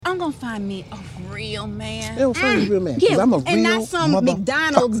gonna find me a real man. They'll find a real man. Yeah, I'm a real and not some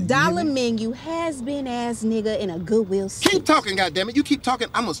McDonald's dollar man. menu has-been ass nigga in a Goodwill suit. Keep talking, goddammit. You keep talking,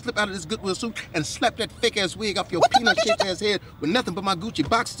 I'm gonna slip out of this Goodwill suit and slap that fake-ass wig off your peanut-shaped ass head with nothing but my Gucci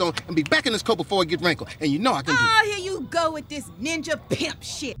boxes on and be back in this coat before it get wrinkled. And you know I can do it. Oh, here you go with this ninja pimp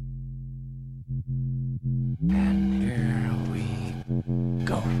shit. And here we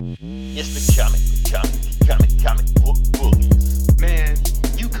go. It's the comic book bullies. Man,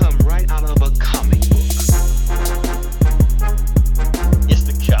 you come right out of a comic book. It's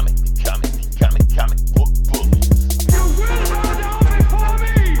the comic book bullies. You will bow down before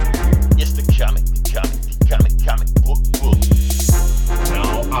me! It's the comic book bullies.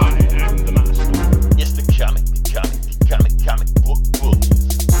 Now I am the master. It's the comic book bullies.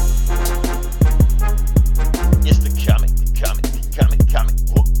 It's the comic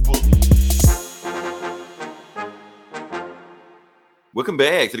book bullies. Welcome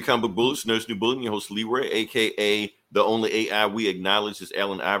back to the Comic Book Bullies. Nurse New Bully, your host Leroy, aka the only AI we acknowledge is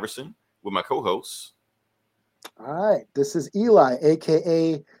Alan Iverson, with my co-hosts. All right, this is Eli,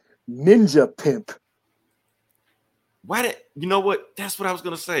 aka Ninja Pimp. You know what? That's what I was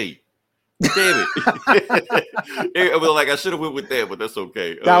gonna say. Damn it! Well, like I should have went with that, but that's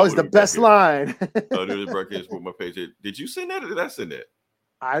okay. That was the best line. There's a broadcast with my page. Did you send that or did I send that?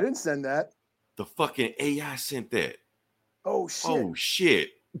 I didn't send that. The fucking AI sent that. Oh shit! Oh shit!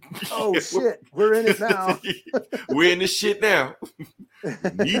 Oh shit! We're in it now. We're in this shit now.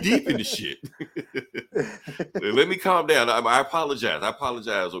 Knee deep in the shit. Let me calm down. I apologize.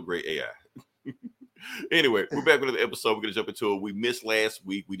 Oh, great AI. Anyway, we're back with another episode. We're gonna jump into it. We missed last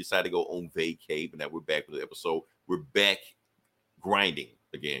week. We decided to go on vacay, but now we're back with the episode. We're back grinding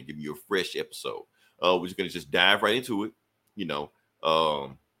again, giving you a fresh episode. We're just gonna just dive right into it.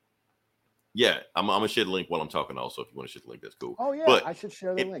 Yeah, I'm gonna share the link while I'm talking. Also, if you want to share the link, that's cool. Oh yeah, but I should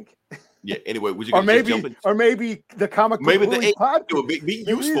share the link. Yeah. Anyway, we're just or gonna maybe the comic book maybe bully podcast. Be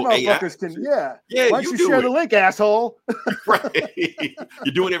useful. AI. Yeah. Yeah. Why don't you share the link, asshole? Right.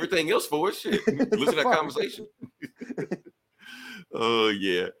 You're doing everything else for us. Shit. Listen to that conversation. Oh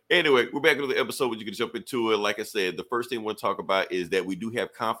yeah. Anyway, we're back into the episode. You can jump into it. Like I said, the first thing we want to talk about is that we do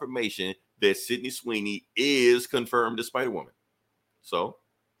have confirmation that Sydney Sweeney is confirmed as Spider-Woman. So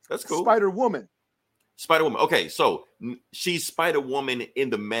that's cool. Spider-Woman. Okay, so she's Spider-Woman in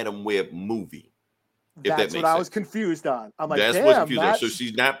the Madam Web movie. That's what I was confused on. I'm like, that's damn, what's confusing. So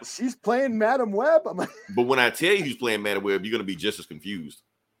she's not. She's playing Madam Web. I'm like, but when I tell you who's playing Madam Web, you're gonna be just as confused.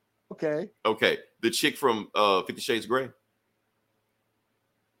 Okay. Okay. The chick from 50 Shades of Grey.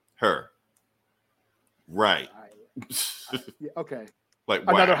 Her. Right. Yeah, okay. Like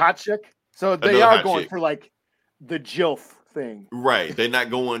another hot chick. So they are going for like the JILF thing. Right. They're not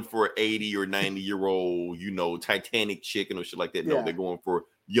going for 80 or 90-year-old, Titanic chick and shit like that. No, Yeah. They're going for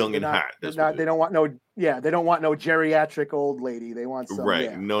young and hot. They don't want no geriatric old lady. They want some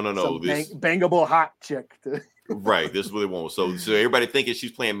right. No. This bangable hot chick. Right. This is what they want. So everybody thinking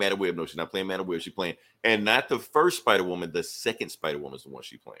she's playing Madam Web. No, she's not playing Madam Web. She's playing, and not the first Spider-Woman, the second Spider-Woman is the one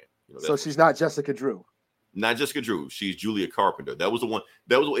she's playing. So she's not Jessica Drew. Not Jessica Drew. She's Julia Carpenter. That was the one.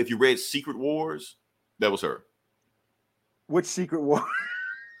 If you read Secret Wars, that was her. Which Secret War?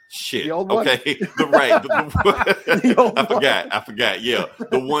 Shit. The old one? Okay. The old I forgot. Yeah.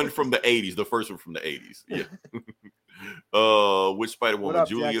 The one from the 80s. The first one from the 80s. Yeah. Which Spider-Woman?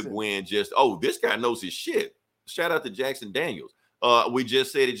 Julia Jackson? Gwen. This guy knows his shit. Shout out to Jackson Daniels. We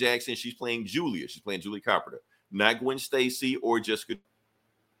just said to Jackson, she's playing Julia. She's playing Julia Carpenter. Not Gwen Stacy or Jessica.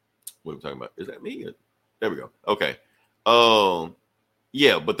 What are we talking about? Is that me? There we go. Okay.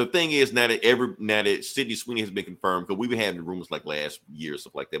 Yeah, but the thing is, now that Sydney Sweeney has been confirmed, because we've been having rumors like last year,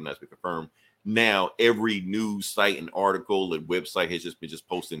 stuff like that, but now it's been confirmed. Now every news site and article and website has just been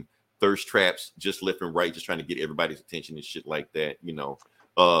posting thirst traps just left and right, just trying to get everybody's attention and shit like that.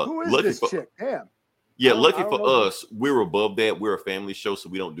 Who is this chick? Damn. Yeah, lucky for us, we're above that. We're a family show, so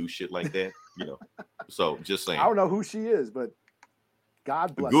we don't do shit like that. So just saying. I don't know who she is, but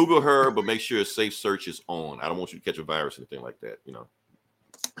God bless. Google her, but make sure a safe search is on. I don't want you to catch a virus or anything like that.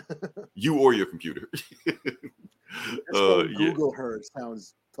 You or your computer. Google her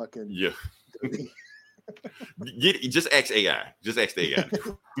sounds fucking dirty. Just ask AI. Just ask the AI.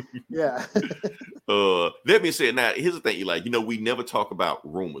 Yeah. That being said, now here's the thing, Eli. We never talk about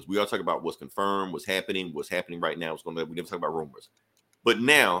rumors. We all talk about what's confirmed, what's happening right now. We never talk about rumors. But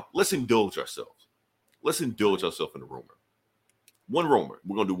now let's indulge ourselves. Let's indulge ourselves in a rumor. One rumor.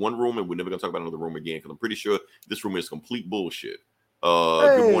 We're gonna do one rumor, and we're never gonna talk about another rumor again because I'm pretty sure this rumor is complete bullshit.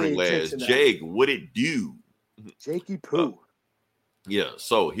 Good morning, lads. Jake, what it do? Jakey Poo. Yeah,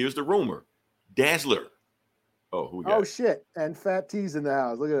 so here's the rumor. Dazzler Oh, who we got? Oh shit! And Fat T's in the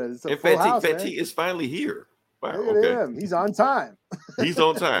house. Look at it. It's a And full Fat T, house, Fat man. T is finally here. Wow. Look at Okay. him. He's on time. He's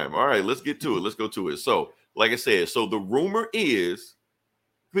on time. All right, let's get to it. Let's go to it. So, like I said, so the rumor is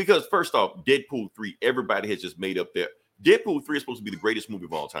because first off, Deadpool 3, everybody has just made up their Deadpool 3 is supposed to be the greatest movie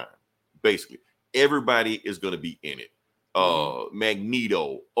of all time. Basically, everybody is going to be in it.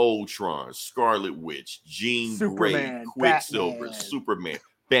 Magneto, Ultron, Scarlet Witch, Jean Grey, Quicksilver, Batman. Superman,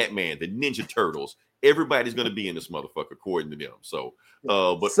 Batman, the Ninja Turtles. Everybody's going to be in this motherfucker, according to them. So,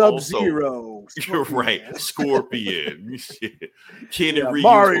 but Sub-Zero. you're right, Scorpion, Ken and Ryu,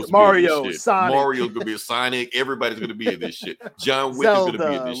 Mario, Sonic, Mario's gonna be a Sonic. Everybody's gonna be in this shit. John Wick is gonna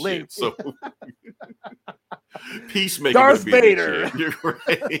be in this Link. shit. So Peacemaker, Darth gonna be in Vader. this shit. You're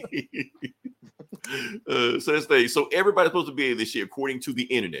right. So that's the thing. So everybody's supposed to be in this shit according to the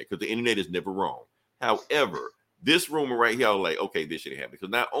internet, because the internet is never wrong. However, this rumor right here, I'm like, okay, this shouldn't happen,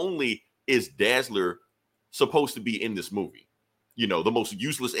 because not only is Dazzler supposed to be in this movie, you know, the most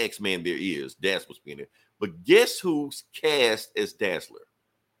useless X-Man there is, Dazzler's supposed to be in it. But guess who's cast as Dazzler?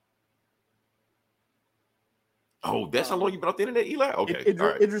 Oh, that's how long you've been off the internet, Eli? Okay. All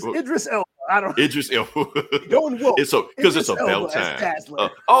right. Idris Elba. I don't Idris Elba. Going woke. It's so because it's Idris about Elba as time. Dazzler.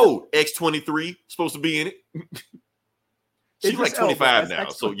 X-23 supposed to be in it. She's Idris like 25 Elba as now,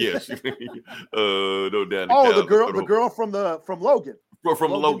 so yes. No doubt. Oh, the girl from Logan.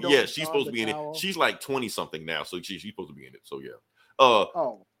 From Logan, don't yeah, she's supposed to be in towel. it. She's like 20 something now, so she's supposed to be in it. So yeah.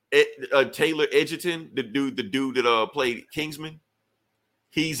 Taylor Edgerton, the dude that played Kingsman,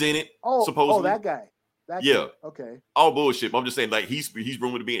 he's in it. Supposedly. that guy. Yeah. Okay. All bullshit. I'm just saying, like he's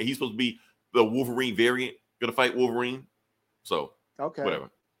rumored to be in it. He's supposed to be the Wolverine variant, gonna fight Wolverine. So Okay. whatever.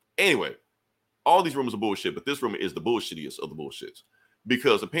 Anyway, all these rumors are bullshit, but this rumor is the bullshittiest of the bullshits,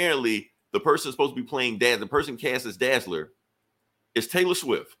 because apparently the person supposed to be playing the person cast as Dazzler is Taylor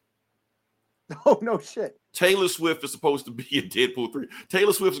Swift. Oh no shit. Taylor Swift is supposed to be in Deadpool 3.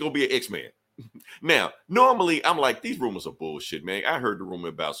 Taylor Swift is gonna be an X-Man. Now, normally I'm like, these rumors are bullshit, man. I heard the rumor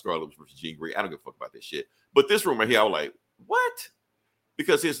about Scarlet Witch versus Jean Grey. I don't give a fuck about this shit. But this rumor here, I was like, what?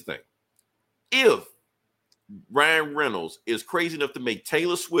 Because here's the thing. If Ryan Reynolds is crazy enough to make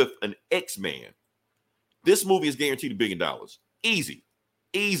Taylor Swift an X-Man, this movie is guaranteed $1 billion.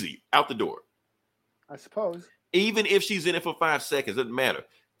 Easy out the door. I suppose. Even if she's in it for 5 seconds, doesn't matter.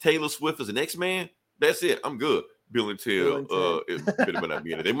 Taylor Swift is an X-Man, that's it. I'm good. Bill and Ted, it better not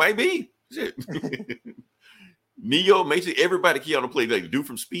be in it. It might be. Shit. Neo, Mason, everybody Keanu played, like the dude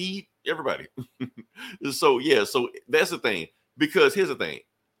from Speed, everybody. So that's the thing. Because here's the thing.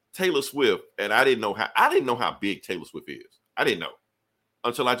 Taylor Swift, and I didn't know how big Taylor Swift is. I didn't know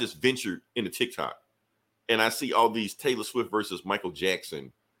until I just ventured into TikTok. And I see all these Taylor Swift versus Michael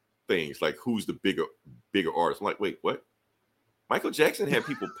Jackson things, like who's the bigger artist. I'm like, wait, what? Michael Jackson had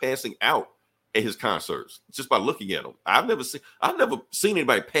people passing out at his concerts just by looking at them. I've never seen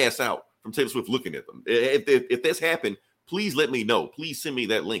anybody pass out from Taylor Swift looking at them. If that's happened, please let me know. Please send me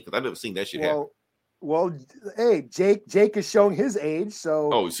that link, because I've never seen that shit happen. Well, hey, Jake is showing his age,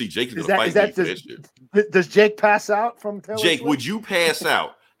 so see, Jake is gonna fight me for that shit. Does Jake pass out from Taylor Swift? Would you pass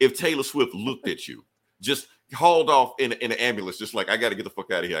out if Taylor Swift looked at you? Just hauled off in an ambulance, just like, I got to get the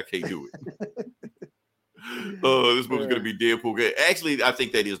fuck out of here. I can't do it. This movie's gonna be Deadpool. Actually, I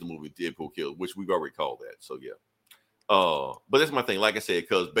think that is the movie Deadpool Kill, which we've already called that. So yeah. But that's my thing. Like I said,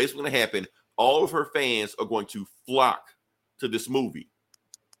 because basically what's gonna happen, all of her fans are going to flock to this movie,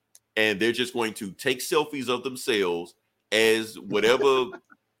 and they're just going to take selfies of themselves as whatever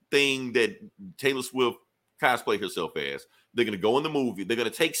thing that Taylor Swift cosplay herself as. They're gonna go in the movie. They're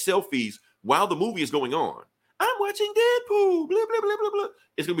gonna take selfies while the movie is going on. I'm watching Deadpool. Blah blah blah blah blah.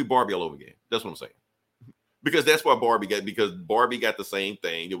 It's gonna be Barbie all over again. That's what I'm saying. Because that's why Barbie got the same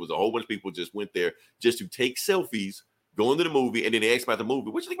thing. There was a whole bunch of people just went there just to take selfies, go into the movie, and then they asked about the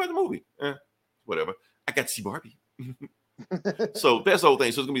movie. What you think about the movie? Whatever. I got to see Barbie. So that's the whole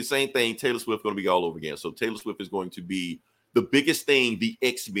thing. So it's going to be the same thing. Taylor Swift going to be all over again. So Taylor Swift is going to be the biggest thing the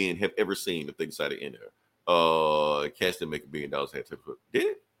X-Men have ever seen if they decide to end her. Cats didn't make $1 billion. Had Taylor Swift. Did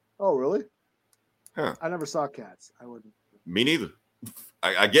it? Oh, really? Huh. I never saw Cats. I wouldn't. Me neither.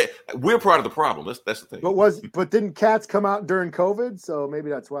 I get we're part of the problem. That's the thing. But didn't Cats come out during COVID? So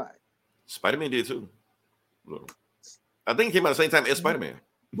maybe that's why. Spider-Man did too. I think it came out at the same time as Spider-Man.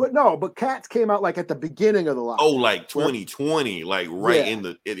 But Cats came out like at the beginning of the lockdown. Oh, like 2020, like right in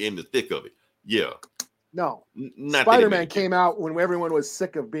the thick of it. Yeah. No. Not Spider-Man came out when everyone was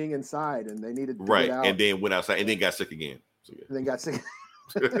sick of being inside and they needed to get out. And then went outside and then got sick again. So, yeah. And then got sick.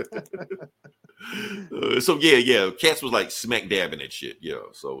 So yeah, Cats was like smack dab in that shit. Yeah,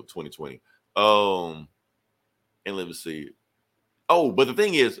 so 2020. And let me see. Oh, but the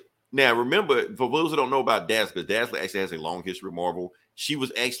thing is, Now, remember, for those who don't know about Dazzler, Dazzler actually has a long history with Marvel. She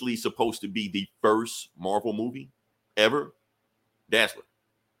was actually supposed to be the first Marvel movie ever. Dazzler.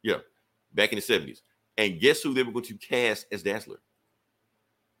 Yeah. Back in the 70s. And guess who they were going to cast as Dazzler?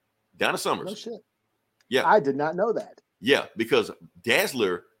 Donna Summers. No shit. Yeah. I did not know that. Yeah, because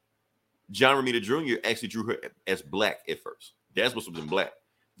Dazzler, John Romita Jr. actually drew her as black at first. Dazzler was in black.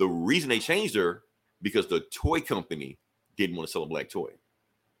 The reason they changed her, because the toy company didn't want to sell a black toy.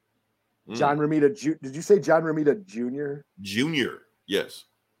 John Romita, did you say John Romita Jr.? Junior, yes.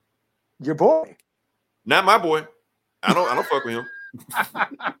 Your boy. Not my boy. I don't fuck with him.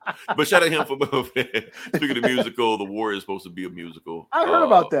 But shout out to him for speaking of musical. The Warrior is supposed to be a musical. I heard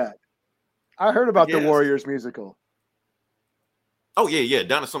about that. I heard about the yes. Warriors musical. Oh yeah.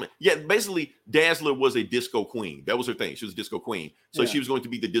 Donna Summer. Yeah, basically Dazzler was a disco queen. That was her thing. She was a disco queen. So she was going to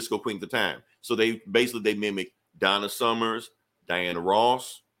be the disco queen at the time. So they mimicked Donna Summers, Diana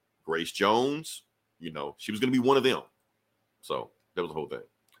Ross, Grace Jones. You know, she was going to be one of them. So that was the whole thing.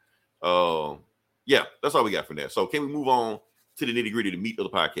 Yeah, that's all we got from there. So can we move on to the nitty gritty, the meat of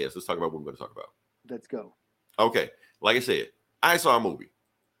the podcast? Let's talk about what we're going to talk about. Let's go. Okay. Like I said, I saw a movie.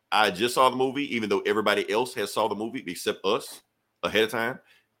 I just saw the movie, even though everybody else has saw the movie except us ahead of time.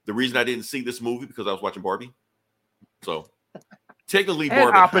 The reason I didn't see this movie because I was watching Barbie. So technically,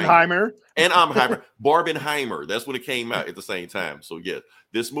 Oppenheimer. And Oppenheimer. Barbenheimer. That's when it came out at the same time. So yeah,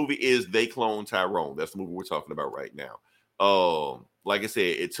 this movie is They Cloned Tyrone. That's the movie we're talking about right now. Like I said,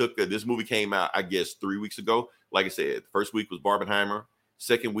 it took this movie came out, I guess, 3 weeks ago. Like I said, first week was Barbenheimer.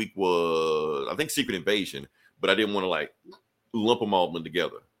 Second week was, I think, Secret Invasion. But I didn't want to like lump them all in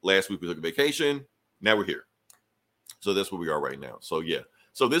together. Last week we took a vacation. Now we're here. So that's where we are right now. So yeah.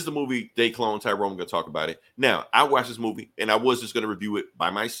 So this is the movie They Cloned Tyrone. I'm going to talk about it. Now, I watched this movie and I was just going to review it by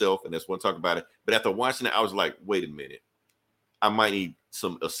myself and that's when I talk about it. But after watching it, I was like, wait a minute. I might need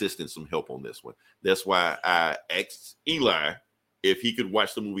some assistance, some help on this one. That's why I asked Eli if he could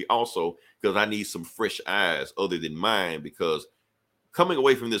watch the movie also, because I need some fresh eyes other than mine, because coming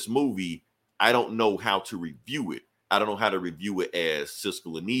away from this movie, I don't know how to review it. I don't know how to review it as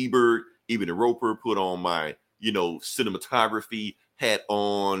Siskel and Ebert, even the Roper, put on my, cinematography hat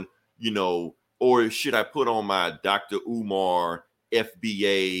on, or should I put on my Dr. Umar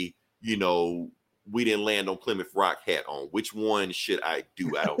FBA, we didn't land on Plymouth Rock hat on. Which one should I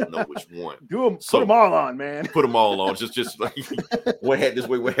do? I don't know which one. Put them all on, man. Put them all on. Just like one hat this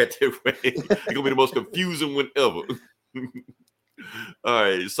way, one hat that way. It's gonna be the most confusing one ever. All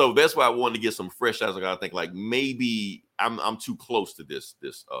right, so that's why I wanted to get some fresh eyes. I think like maybe I'm too close to this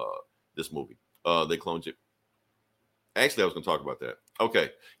movie. They cloned it. Actually, I was gonna talk about that. Okay,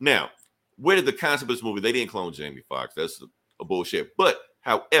 now where did the concept of this movie? They didn't clone Jamie Foxx. That's a bullshit. But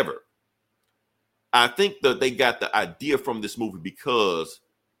however, I think that they got the idea from this movie because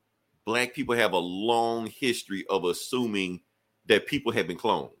Black people have a long history of assuming that people have been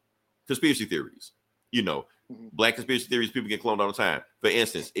cloned. Conspiracy theories, Black conspiracy theories, people get cloned all the time. For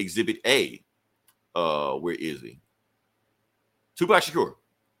instance, Exhibit A, where is he? Tupac Shakur.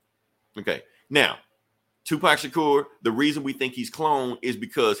 Okay, now, Tupac Shakur, the reason we think he's cloned is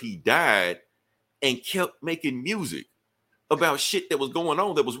because he died and kept making music about shit that was going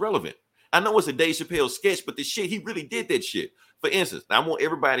on that was relevant. I know it's a Dave Chappelle sketch, but the shit, he really did that shit. For instance, I want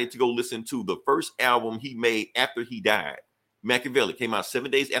everybody to go listen to the first album he made after he died. Machiavelli came out 7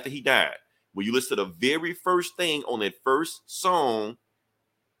 days after he died. When you listen to the very first thing on that first song,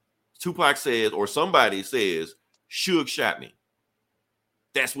 Tupac says, or somebody says, Suge shot me.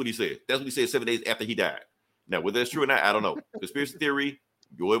 That's what he said. That's what he said 7 days after he died. Now, whether that's true or not, I don't know. Conspiracy theory,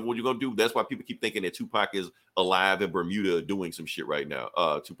 whatever you're going to do, that's why people keep thinking that Tupac is alive in Bermuda doing some shit right now.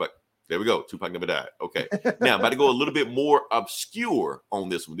 Tupac. There we go. Tupac never died. Okay. Now, I'm about to go a little bit more obscure on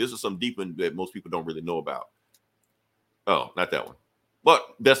this one. This is some deep one that most people don't really know about. Oh, not that one.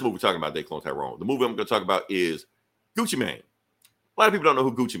 But that's the movie we're talking about, They Cloned Tyrone. The movie I'm going to talk about is Gucci Mane. A lot of people don't know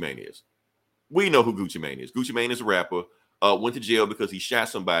who Gucci Mane is. We know who Gucci Mane is. Gucci Mane is a rapper. Went to jail because he shot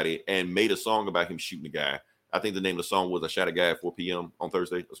somebody and made a song about him shooting a guy. I think the name of the song was I Shot a Guy at 4 p.m. on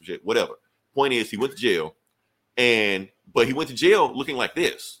Thursday or some shit. Whatever. Point is, he went to jail. But he went to jail looking like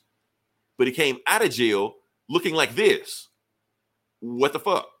this. But he came out of jail looking like this. What the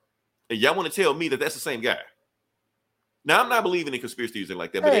fuck? And y'all want to tell me that that's the same guy? Now, I'm not believing in conspiracy theories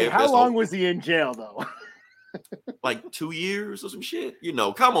like that. Hey, but how long was he in jail, though? Like 2 years or some shit?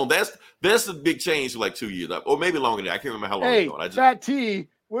 Come on. That's a big change to like 2 years. Or maybe longer than that. I can't remember how long hey, it's going. Fat T.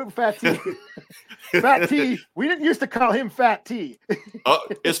 What Fat T? Fat T. We didn't used to call him Fat T.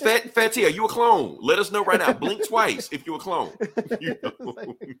 It's Fat T. Are you a clone? Let us know right now. Blink twice if you're a clone.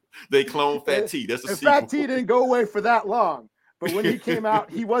 They clone Fat T. That's a sequel. Fat T didn't go away for that long. But when he came out,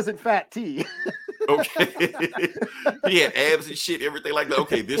 he wasn't Fat T. Okay. He had abs and shit, everything like that.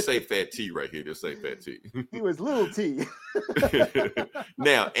 Okay, this ain't Fat T right here. This ain't Fat T. He was Little T.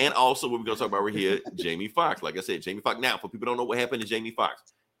 Now, and also what we're gonna talk about right here, Jamie Foxx. Like I said, Jamie Foxx. Now, for people who don't know what happened to Jamie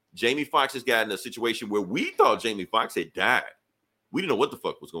Foxx, Jamie Foxx has gotten a situation where we thought Jamie Foxx had died. We didn't know what the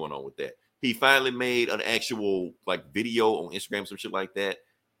fuck was going on with that. He finally made an actual like video on Instagram, some shit like that.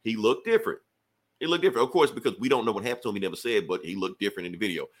 He looked different. It looked different, of course, because we don't know what happened to him. He never said, but he looked different in the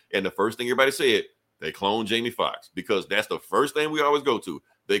video. And the first thing everybody said, they cloned Jamie Foxx, because that's the first thing we always go to.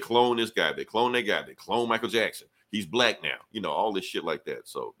 They clone this guy. They clone that guy. They clone Michael Jackson. He's black now. You know, all this shit like that.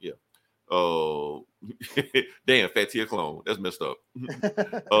 So, yeah. Oh, damn, Fat T a clone. That's messed up.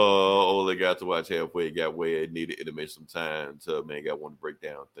 Only got to watch halfway, got where it needed to make some time to, man, got one to break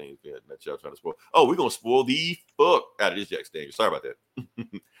down things that y'all trying to spoil. Oh, we're going to spoil the fuck out of this Jackson Daniels. Sorry about that.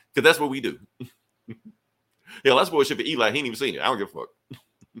 Because that's what we do. Yeah, let's spoil shit for Eli. He ain't even seen it. I don't give a fuck.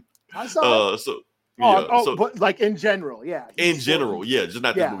 I saw it. So, but like in general, yeah. In general, yeah, just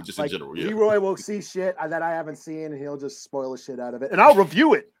not this movie, just like, in general, yeah. Leroy will see shit that I haven't seen, and he'll just spoil the shit out of it, and I'll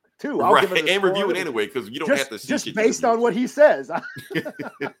review it too. I'll give it and review it anyway, because you don't have to see just shit based on what he says.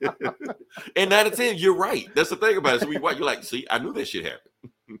 And 9 out of 10, you're right. That's the thing about it. So you're like, see, I knew that shit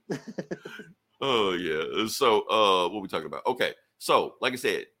happened. Oh yeah. So what are we talking about? Okay, so like I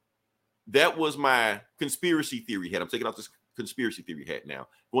said, that was my conspiracy theory hat. I'm taking off this conspiracy theory hat now,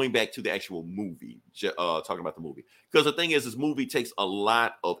 going back to the actual movie, talking about the movie, because the thing is, this movie takes a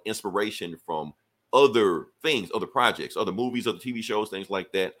lot of inspiration from other things, other projects, other movies, other TV shows, things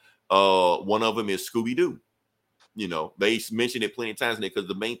like that. One of them is Scooby-Doo. You know, they mentioned it plenty of times in it, because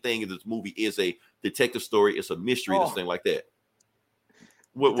the main thing is this movie is a detective story. It's a mystery, this thing like that.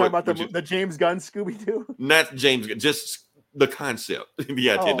 What talking about the James Gunn Scooby-Doo? Not James Gunn, just the concept.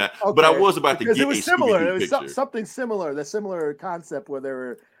 Yeah, okay. But I was about to get it was similar. It was picture. Something similar. The similar concept where they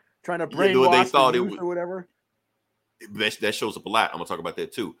were trying to brainwash they thought the youth or whatever. That shows up a lot. I'm gonna talk about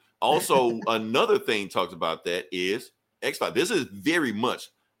that too. Also, another thing talks about that is X-Files. This is very much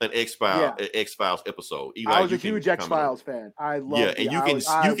an X-Files episode. Eli, I was a huge X-Files fan. I love. Yeah, and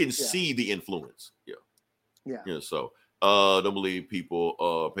you can see the influence. Yeah. So don't believe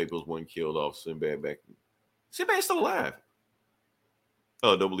people. Papers wasn't killed off Sinbad back. Sinbad's still alive.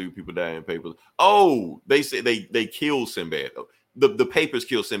 Don't believe people die in Papers. Oh, they say they killed Sinbad. The Papers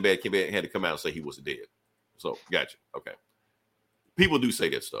killed Sinbad. Sinbad had to come out and say he was dead. So gotcha. Okay. People do say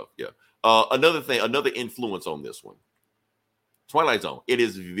that stuff. Yeah. Another thing, another influence on this one. Twilight Zone. It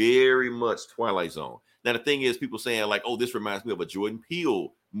is very much Twilight Zone. Now the thing is, people saying like, "Oh, this reminds me of a Jordan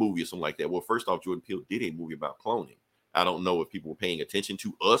Peele movie or something like that." Well, first off, Jordan Peele did a movie about cloning. I don't know if people were paying attention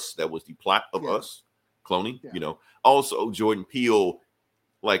to Us. That was the plot of Us, cloning. Yeah. You know. Also, Jordan Peele,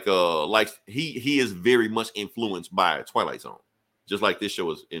 like he is very much influenced by Twilight Zone, just like this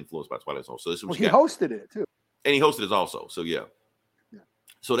show is influenced by Twilight Zone. So this was he hosted it too, and he hosted it also. So yeah.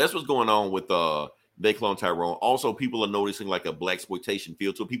 So that's what's going on with They Cloned Tyrone. Also, people are noticing like a blaxploitation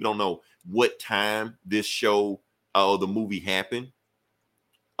feel to it. People don't know what time this show or the movie happened,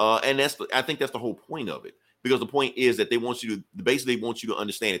 and I think that's the whole point of it, because the point is that they want you to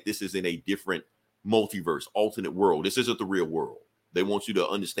understand that this is in a different multiverse, alternate world. This isn't the real world. They want you to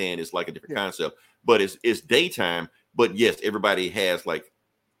understand it's like a different concept, but it's daytime. But yes, everybody has like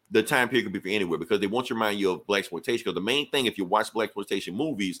the time period could be for anywhere, because they want to remind you of blaxploitation. Because the main thing, if you watch blaxploitation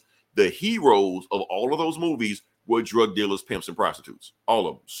movies, the heroes of all of those movies were drug dealers, pimps, and prostitutes. All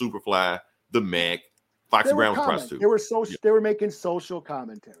of them. Superfly, the Mac, Foxy Brown was prostitute. They were making social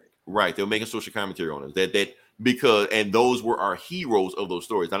commentary. Right. They were making social commentary on it. And those were our heroes of those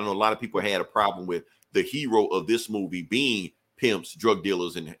stories. I don't know, a lot of people had a problem with the hero of this movie being pimps, drug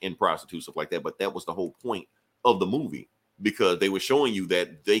dealers, and prostitutes, stuff like that. But that was the whole point of the movie, because they were showing you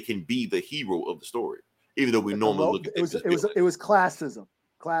that they can be the hero of the story, even though we normally look at it. It was classism.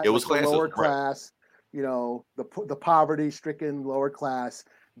 It was classism, lower class, you know, the poverty-stricken lower class,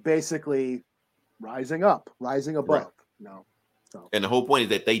 basically rising above. Right. You know, so. And the whole point is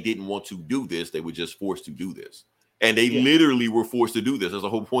that they didn't want to do this; they were just forced to do this, and they literally were forced to do this. That's the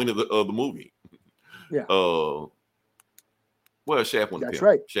whole point of the movie. Yeah. Well, Shaft wasn't. That's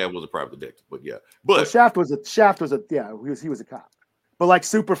right. Shaft was a private detective, but yeah. But Shaft was a he was a cop. But like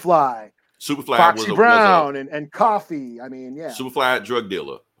Superfly, Foxy Brown, and Coffee. I mean, yeah. Superfly, drug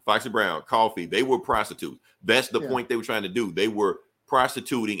dealer. Foxy Brown, Coffee. They were prostitutes. That's the point they were trying to do. They were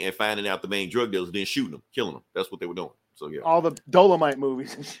prostituting and finding out the main drug dealers, then shooting them, killing them. That's what they were doing. So yeah. All the Dolomite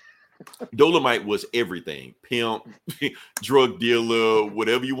movies. Dolomite was everything. Pimp, drug dealer,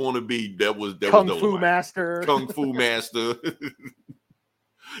 whatever you want to be. That was Kung Dolomite. Fu Master. Kung Fu Master.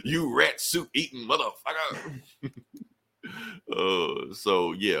 You rat suit eating motherfucker.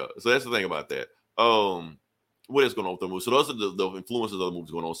 So yeah, so that's the thing about that. What is going on with the movie? So those are the influences of the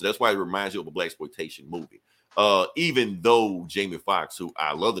movies going on. So that's why it reminds you of a blaxploitation movie. Even though Jamie Foxx, who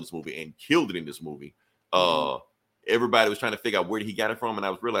I love in this movie and killed it in this movie, everybody was trying to figure out where he got it from, and I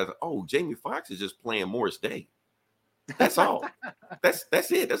was realizing, oh, Jamie Foxx is just playing Morris Day. That's all. That's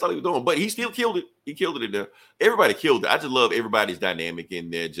it. That's all he was doing. But he still killed it. He killed it in there. Everybody killed it. I just love everybody's dynamic in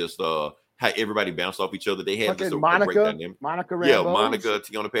there. Just how everybody bounced off each other. They had just a great dynamic. Monica Rambeau. Yeah, Monica,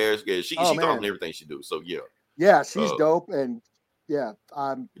 Tiana Paris. Yeah, she's awesome in everything she do. So yeah. Yeah, she's dope. And yeah,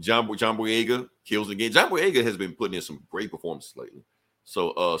 John Boyega kills it again. John Boyega has been putting in some great performances lately.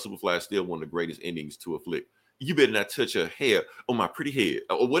 So Superfly is still one of the greatest endings to a flick. You better not touch a hair on my pretty head,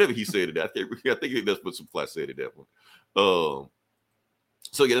 or whatever he said. I think that's what Superfly said in that one.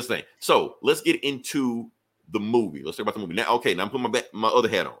 So yeah, that's the thing. So let's get into the movie. Let's talk about the movie now. Okay, now I'm putting my other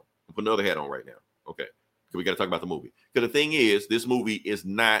hat on. I'm putting another hat on right now. Okay, because we got to talk about the movie. Because the thing is, this movie is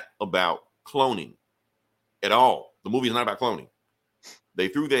not about cloning at all. The movie is not about cloning. They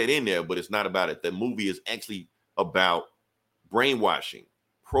threw that in there, but it's not about it. The movie is actually about brainwashing,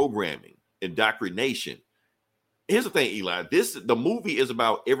 programming, indoctrination. Here's the thing, Eli. The movie is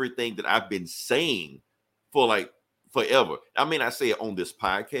about everything that I've been saying for like forever. I may not say it on this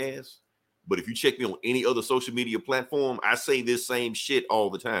podcast, but if you check me on any other social media platform, I say this same shit all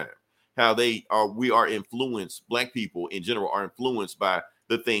the time. How we are influenced, Black people in general are influenced by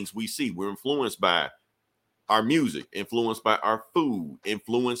the things we see. We're influenced by our music, influenced by our food,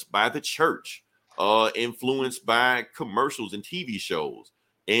 influenced by the church, influenced by commercials and TV shows,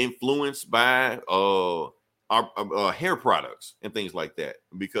 influenced by our hair products and things like that.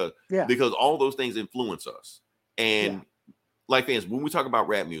 Because all those things influence us. And like fans, when we talk about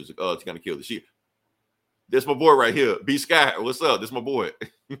rap music, to kind of kill this shit. This my boy right here, B Sky. What's up? This my boy.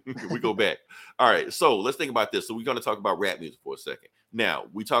 We go back. All right, so let's think about this. So we're going to talk about rap music for a second. Now,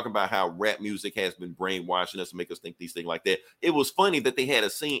 we talk about how rap music has been brainwashing us to make us think these things like that. It was funny that they had a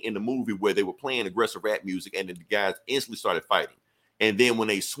scene in the movie where they were playing aggressive rap music and then the guys instantly started fighting. And then when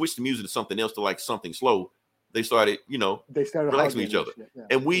they switched the music to something else, to like something slow, they started, relaxing each other. Yeah.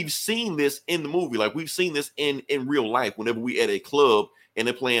 And we've seen this in the movie. Like we've seen this in real life. Whenever we at a club and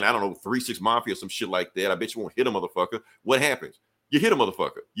they're playing, I don't know, 3 6 Mafia or some shit like that. I bet you won't hit a motherfucker. What happens? You hit a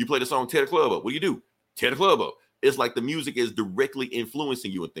motherfucker. You play the song Tear the Club Up. What do? Tear the club up. It's like the music is directly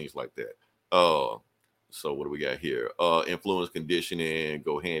influencing you and things like that. So what do we got here? Influence, conditioning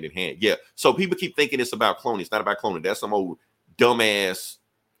go hand in hand. Yeah. So people keep thinking it's about cloning. It's not about cloning. That's some old dumbass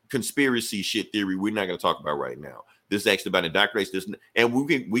conspiracy shit theory we're not going to talk about right now. This is actually about indoctrination. And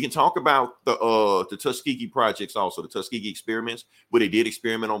we can talk about the Tuskegee projects also, the Tuskegee experiments, where they did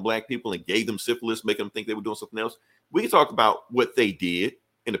experiment on Black people and gave them syphilis, making them think they were doing something else. We can talk about what they did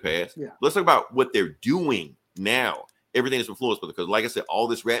in the past. Yeah. Let's talk about what they're doing now. Everything is influenced because, like I said, all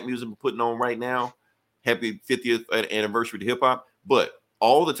this rap music we're putting on right now, happy 50th anniversary to hip hop. But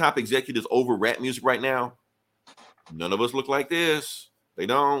all the top executives over rap music right now, none of us look like this. They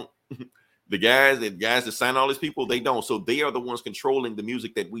don't. The guys that sign all these people, they don't. So they are the ones controlling the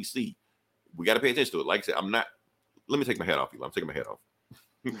music that we see. We got to pay attention to it. Like I said, let me take my hat off, Eli. I'm taking my hat off.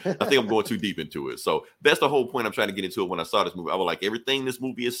 I think I'm going too deep into it. So that's the whole point I'm trying to get into it when I saw this movie. I was like, everything this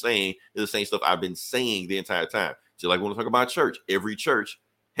movie is saying is the same stuff I've been saying the entire time. Just like when we talk about church, every church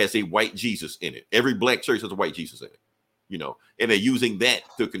has a white Jesus in it. Every Black church has a white Jesus in it. And they're using that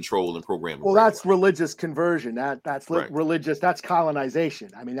to control and program. Well, that's religious conversion. That's right. Religious. That's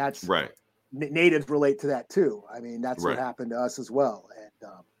colonization. I mean, that's right. Natives relate to that too. I mean, that's what happened to us as well.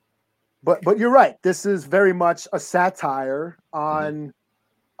 And but you're right. This is very much a satire on,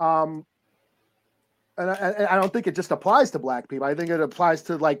 and I don't think it just applies to Black people. I think it applies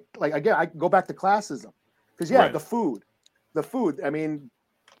to like again, I go back to classism because the food. I mean,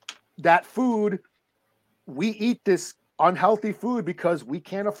 that food, we eat this unhealthy food because we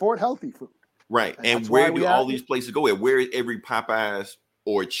can't afford healthy food. Right. And where do all these places go at? Where is every Popeyes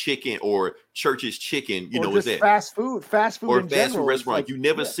or chicken or Church's Chicken, or is that fast food or fast food restaurant? Like, you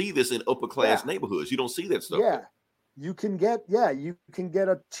never see this in upper class neighborhoods. You don't see that stuff. Yeah. You can get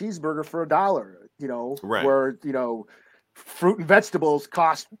a cheeseburger for $1, right. Where, fruit and vegetables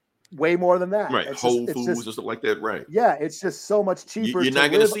cost way more than that. Right. Whole Foods and stuff like that. Right. Yeah. It's just so much cheaper. You're not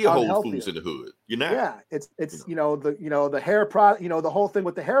going to see a Whole Foods in the hood. You're not. Yeah. It's the hair product, the whole thing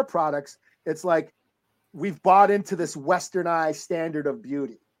with the hair products. It's like, we've bought into this westernized standard of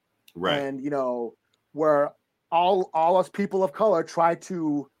beauty. Right. And, where all us people of color try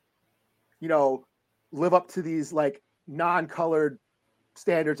to, live up to these like non-colored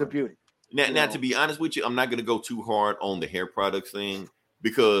standards of beauty. Now, to be honest with you, I'm not going to go too hard on the hair products thing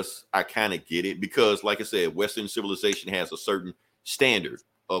because I kind of get it. Because, like I said, Western civilization has a certain standard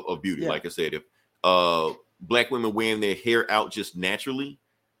of beauty. Like I said, if black women wearing their hair out just naturally,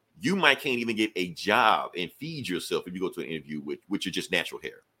 you might can't even get a job and feed yourself if you go to an interview with your just natural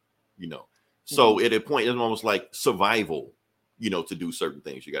hair, you know. So at a point, it's almost like survival, you know, to do certain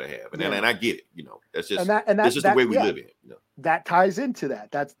things you got to have, and I get it, you know. That's just that's just the way we live in. You know? That ties into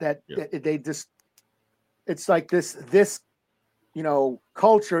that. They just, it's like this, you know,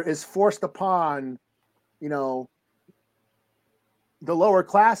 culture is forced upon, you know, the lower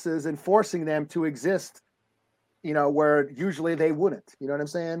classes and forcing them to exist, you know, where usually they wouldn't. You know what I'm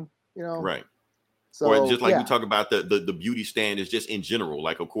saying? You know, right. So, or just like we talk about the beauty standards just in general.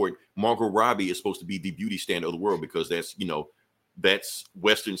 Like, of course, Margot Robbie is supposed to be the beauty standard of the world because that's, you know, that's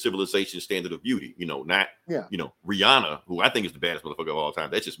Western civilization standard of beauty. You know, not you know, Rihanna, who I think is the baddest motherfucker of all time.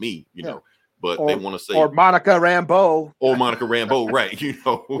 That's just me, you know. But they want to say, or Monica Rambeau, right? You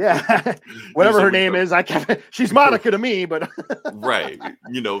know, whatever her name is, I can't. She's Monica to me, but right,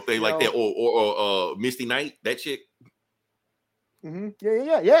 you know, they like that, or Misty Knight, that chick. Yeah.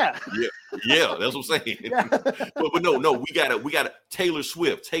 That's what I'm saying. but no, we gotta Taylor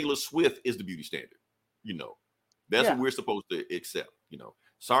Swift. Taylor Swift is the beauty standard. You know, that's what we're supposed to accept. You know,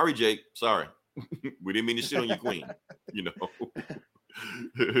 sorry, Jake. Sorry, we didn't mean to shit on your queen. You know,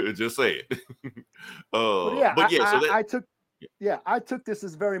 just say it. I took this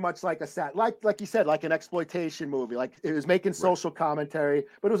as very much like like you said, like an exploitation movie. Like it was making social commentary,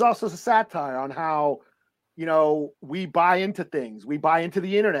 but it was also a satire on how, you know, we buy into things. We buy into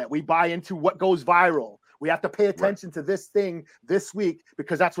the internet. We buy into what goes viral. We have to pay attention to this thing this week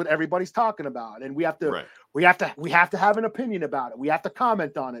because that's what everybody's talking about, and we have to have an opinion about it. We have to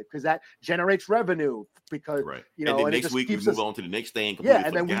comment on it because that generates revenue. Because you know, and then next week we move on to the next thing.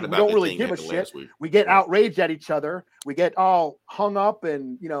 And then we don't really give a shit. We get outraged at each other. We get all hung up,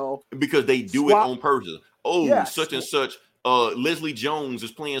 and you know, because they do it on purpose. Such and such. Leslie Jones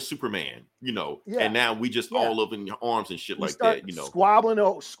is playing Superman, you know, and now we just all up in your arms and shit like that, you know,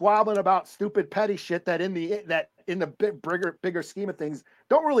 squabbling about stupid petty shit that in the bigger scheme of things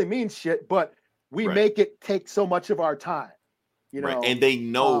don't really mean shit, but we make it take so much of our time, you know, and they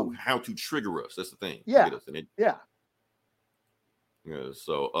know how to trigger us. That's the thing.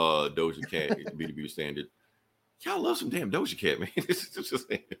 So Doja Cat be the beauty standard. Y'all love some damn Doja Cat, man. This is just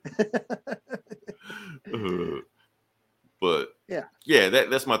But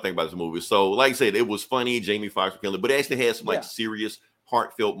that's my thing about this movie. So, like I said, it was funny. Jamie Foxx was killing, but it actually has some like serious,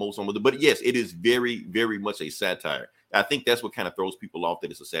 heartfelt moments on it. But yes, it is very, very much a satire. I think that's what kind of throws people off, that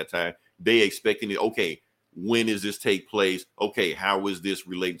it's a satire. They expecting it. Okay, when does this take place? Okay, how is this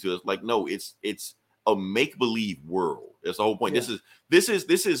related to us? Like, no, it's a make believe world. That's the whole point. This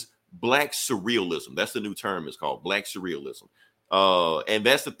is Black surrealism. That's the new term. It's called Black surrealism. And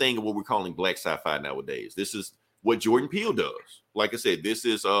that's the thing of what we're calling Black sci-fi nowadays. This is what Jordan Peele does. Like I said, this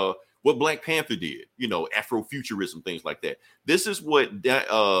is what Black Panther did, you know, Afrofuturism, things like that. This is what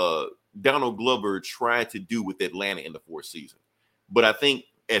Donald Glover tried to do with Atlanta in the fourth season. But I think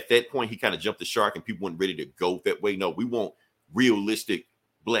at that point, he kind of jumped the shark and people weren't ready to go that way. No, we want realistic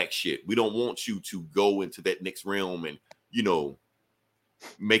Black shit. We don't want you to go into that next realm and, you know,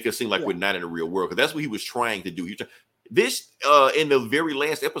 make us seem like we're not in the real world. Because that's what he was trying to do. This in the very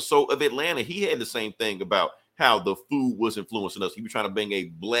last episode of Atlanta, he had the same thing about how the food was influencing us. He was trying to bring a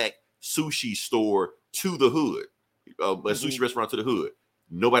Black sushi store to the hood, a sushi restaurant to the hood.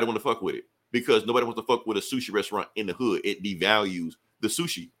 Nobody want to fuck with it because nobody wants to fuck with a sushi restaurant in the hood. It devalues the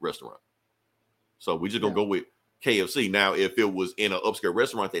sushi restaurant. So we're just going to go with KFC. Now, if it was in an upscale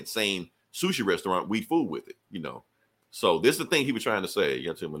restaurant, that same sushi restaurant, we'd fool with it, you know. So this is the thing he was trying to say. You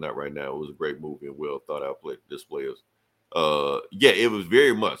got to tell me that right now. It was a great movie and well thought out displayers. It was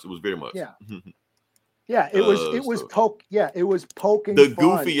very much. It was poking the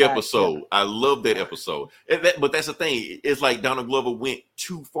goofy episode. I love that episode. But that's the thing. It's like Donald Glover went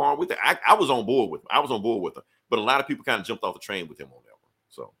too far with it. I was on board with him. But a lot of people kind of jumped off the train with him on that one.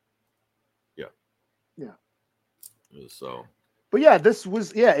 So So but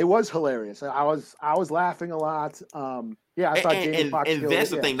it was hilarious. I was laughing a lot. I thought Jamie Foxx and that's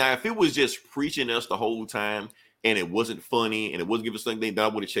the thing. Now, if it was just preaching us the whole time and it wasn't funny and it wasn't giving us something, then I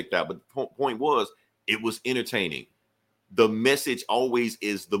would have checked out. But the point was, it was entertaining. The message always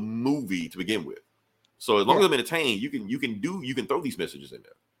is the movie to begin with. So as long as I'm entertained, you can throw these messages in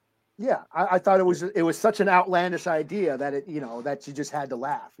there. Yeah, I thought it was such an outlandish idea that it, you know, that you just had to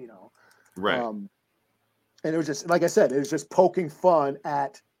laugh, you know. Right. And it was just, like I said, it was just poking fun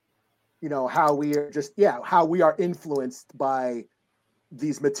at, you know, how we are influenced by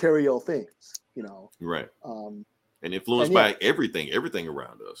these material things, you know. Right. and influenced by everything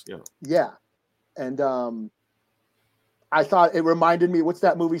around us. Yeah. Yeah. And I thought it reminded me, what's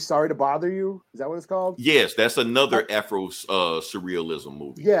that movie, Sorry to Bother You? Is that what it's called? Yes, that's another Afro surrealism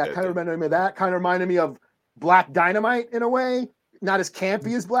movie. Yeah, kind of reminded me of that. Kind of reminded me of Black Dynamite in a way. Not as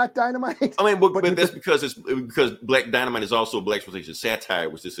campy as Black Dynamite. I mean, but that's because Black Dynamite is also a black exploitation satire,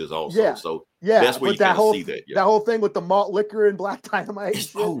 which this is also. Yeah. So yeah, that's where you kind of see that. Yeah. That whole thing with the malt liquor and Black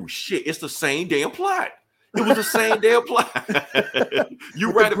Dynamite. Oh shit! It's the same damn plot. It was the same damn plot.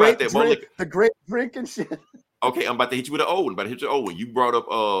 You're right about that. The great drink and shit. Okay, I'm about to hit you with an old one. I'm about to hit you with an old one. You brought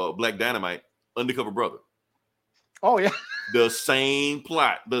up Black Dynamite, Undercover Brother. Oh yeah. The same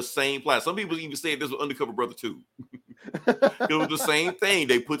plot. Some people even say this was Undercover Brother 2. It was the same thing.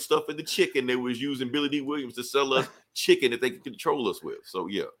 They put stuff in the chicken. They was using Billy D. Williams to sell us chicken that they could control us with. So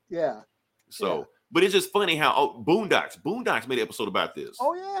yeah. Yeah. So, yeah. But it's just funny how Boondocks made an episode about this.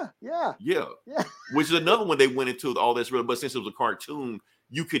 Oh yeah. Which is another one they went into all this real. But since it was a cartoon,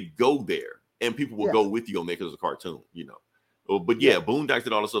 you could go there and people will go with you on there because it's a cartoon, you know. But Boondocks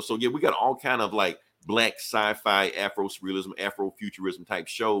did all this stuff. So yeah, we got all kind of like black sci-fi, Afro surrealism, Afro futurism type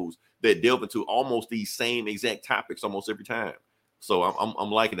shows that delve into almost these same exact topics almost every time. So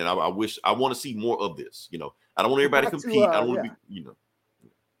I'm liking it. I want to see more of this. You know, I don't want everybody to compete. I don't want to be, you know.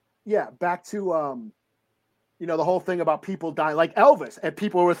 Yeah, back to you know, the whole thing about people dying, like Elvis, and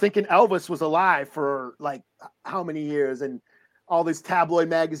people were thinking Elvis was alive for like how many years, and all this tabloid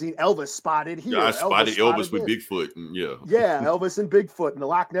magazine, Elvis spotted here. Yeah, I spotted Elvis with Bigfoot. And yeah, Elvis and Bigfoot and the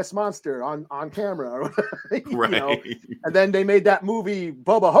Loch Ness Monster on camera. Right. You know? And then they made that movie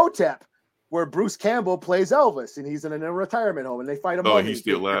Bubba Hotep, where Bruce Campbell plays Elvis, and he's in a retirement home, and they fight him. Oh, he's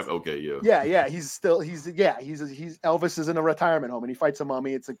still alive. Okay, yeah. Yeah, he's Elvis is in a retirement home, and he fights a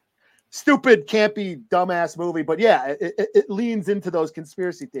mummy. It's a stupid, campy, dumbass movie, but yeah, it leans into those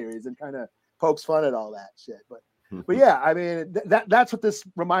conspiracy theories and kind of pokes fun at all that shit. But yeah, I mean, that's what this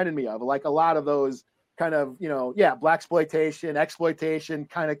reminded me of. Like a lot of those kind of, you know, exploitation,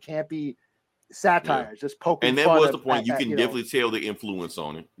 kind of campy satires, just poking. And that was the point. You can definitely tell the influence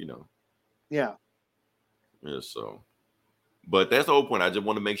on it, you know. Yeah. Yeah. So, but that's the whole point. I just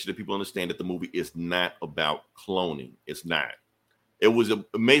want to make sure that people understand that the movie is not about cloning. It's not. It was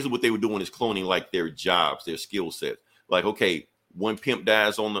amazing what they were doing is cloning like their jobs, their skill set. Like, okay, one pimp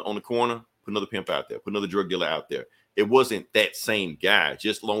dies on the corner. Put another pimp out there, put another drug dealer out there. It wasn't that same guy,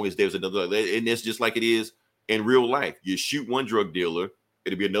 just as long as there's another, and it's just like it is in real life. You shoot one drug dealer,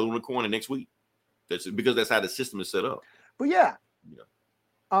 it'll be another one in the corner next week. That's because that's how the system is set up. But yeah.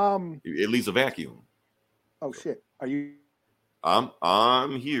 It leaves a vacuum. Oh shit. Are you?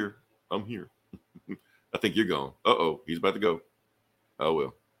 I'm here. I'm here. I think you're gone. Uh-oh, he's about to go. Oh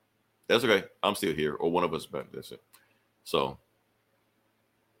well. That's okay. I'm still here, or one of us about that's it. So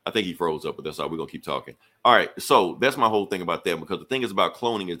I think he froze up, but that's all. We're gonna keep talking. All right, so that's my whole thing about that, because the thing is about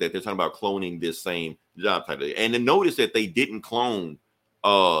cloning is that they're talking about cloning this same job title. And then notice that they didn't clone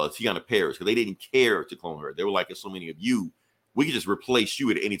Tiana Paris, because they didn't care to clone her. They were like, "There's so many of you, we can just replace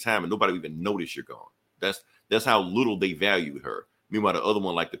you at any time, and nobody will even notice you're gone." That's how little they valued her. Meanwhile, the other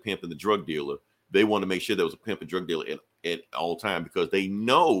one, like the pimp and the drug dealer, they want to make sure there was a pimp and drug dealer at all time, because they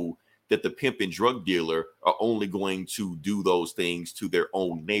know that the pimp and drug dealer are only going to do those things to their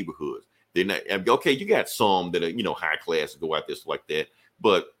own neighborhoods. They're not, okay, you got some that are, you know, high class and go out there stuff like that.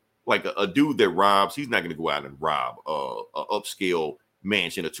 But like a dude that robs, he's not going to go out and rob a upscale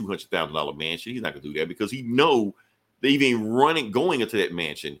mansion, a $200,000 mansion. He's not going to do that, because he know that even going into that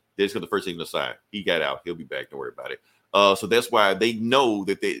mansion, that's the first thing to decide. He got out. He'll be back. Don't worry about it. So that's why they know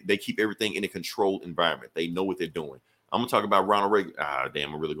that they keep everything in a controlled environment. They know what they're doing. I'm gonna talk about Ronald Reagan.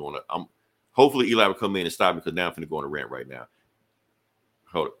 Damn, I'm really going to. Hopefully Eli will come in and stop me, because now I'm finna go on a rant right now.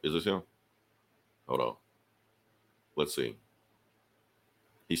 Hold up, is this him? Hold on. Let's see.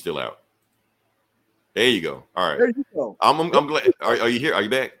 He's still out. There you go. All right. There you go. I'm glad. Are you here? Are you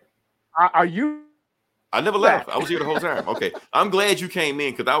back? Are you? I never left. I was here the whole time. Okay. I'm glad you came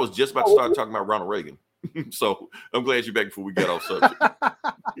in, because I was just about to start talking about Ronald Reagan. So I'm glad you're back before we got off subject.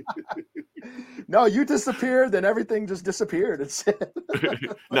 No, you disappeared, then everything just disappeared.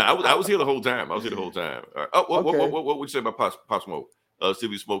 No, I was here the whole time. All right. Oh, what would you say about Pop Smoke?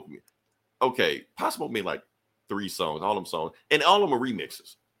 Sylvia Smoke me. Okay, Pop Smoke made like 3 songs, all them songs, and all of them are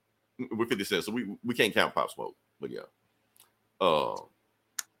remixes with 50 Cent. So we can't count Pop Smoke, but yeah.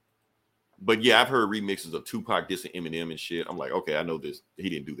 But yeah, I've heard remixes of Tupac dissing Eminem and shit. I'm like, okay, I know this. He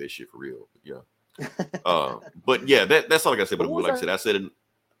didn't do that shit for real. But yeah. But yeah, that's all I gotta say. But like I said, I said it.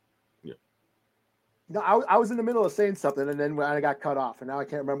 Yeah. No, I was in the middle of saying something, and then when I got cut off, and now I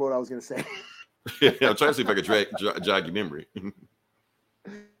can't remember what I was gonna say. I'm trying to see if I could jog your memory.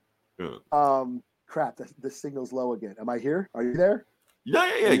 Because Crap, the signal's low again. Am I here? Are you there?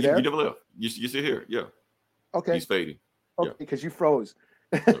 Yeah. You never left. You still here. Yeah. Okay. He's fading. Okay, because you froze.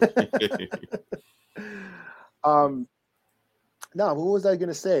 No, what was I going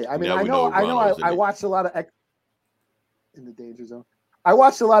to say? I mean, I watched a lot of in the danger zone. I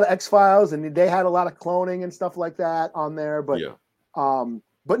watched a lot of X-Files, and they had a lot of cloning and stuff like that on there. But,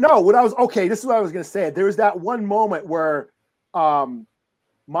 but no, this is what I was going to say. There was that one moment where,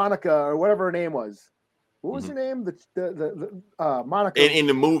 Monica or whatever her name was. What was her name? The Monica. In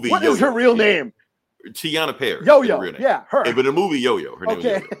the movie, what is her real name? Tiana Perry. Yo-Yo. Yeah, her. But in the movie, Yo-Yo. Her name was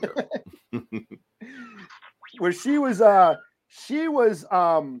Yo-Yo. Where she was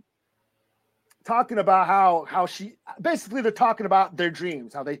talking about how she basically they're talking about their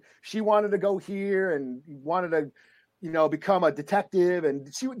dreams, how she wanted to go here and wanted to, become a detective,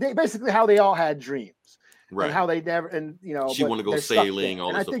 and they basically how they all had dreams. Right. And how they never, and she wanted to go sailing,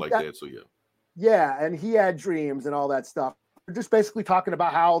 all that stuff like that. So yeah, and he had dreams and all that stuff. They're just basically talking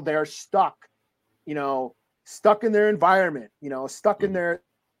about how they're stuck in their environment, stuck in their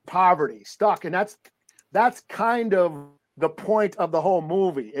poverty, and that's kind of the point of the whole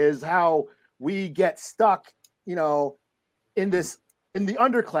movie, is how we get stuck, in the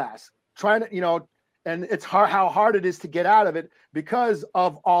underclass, trying to, and it's how hard it is to get out of it because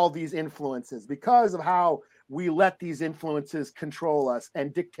of all these influences, because of how we let these influences control us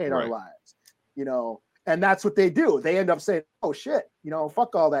and dictate our lives, and that's what they do. They end up saying, oh shit,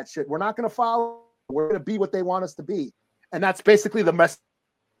 fuck all that shit. We're not going to follow. We're going to be what they want us to be. And that's basically the mess.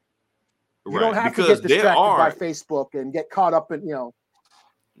 You don't have to get distracted by Facebook and get caught up in,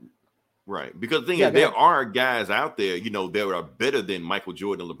 Right. Because the thing is, there are guys out there, that are better than Michael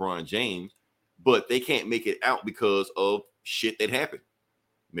Jordan and LeBron James, but they can't make it out because of shit that happened.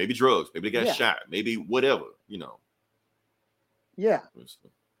 Maybe drugs, maybe they got shot, maybe whatever, Yeah.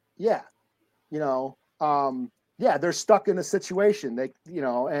 Yeah. They're stuck in a situation. They,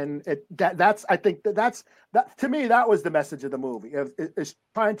 and that's I think that to me, that was the message of the movie, is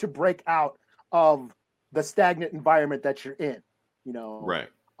trying to break out of the stagnant environment that you're in, Right.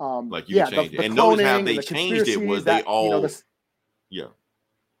 Like you change it. And notice how they changed it was they all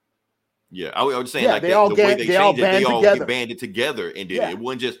I was saying like the way they changed it, they all banded together and did it. It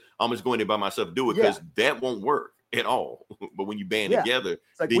wasn't just I'm just going there by myself to do it, because that won't work at all. But when you band together,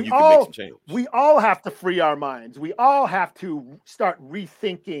 like then you can make some change. We all have to free our minds. We all have to start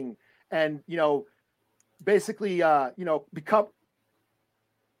rethinking and basically become,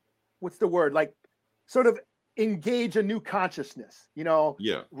 what's the word, like sort of engage a new consciousness,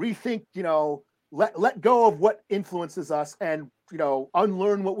 rethink, let go of what influences us and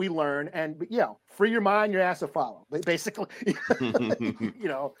unlearn what we learn, and free your mind, your ass will follow. Basically,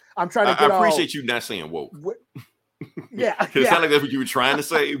 I'm trying to get I appreciate you not saying woke. Yeah, it sounded like that's what you were trying to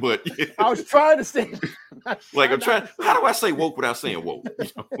say, but I was trying to say like I'm trying. How do I say woke without saying woke?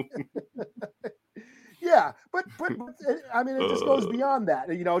 Yeah, but I mean, it just goes beyond that.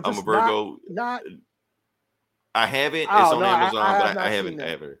 Just I'm a Virgo. Not I haven't. It's on Amazon, but I haven't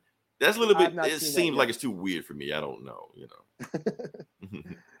ever. That's a little bit. It seems like it's too weird for me. I don't know.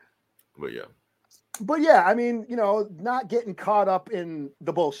 But yeah. But yeah, I mean, not getting caught up in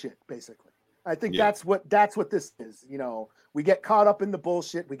the bullshit, basically. I think that's what this is. We get caught up in the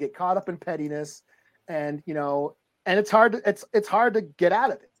bullshit. We get caught up in pettiness, and and it's hard to get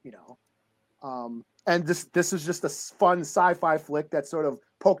out of it. And this is just a fun sci-fi flick that sort of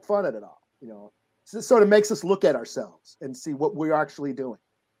poked fun at it all. So it sort of makes us look at ourselves and see what we're actually doing.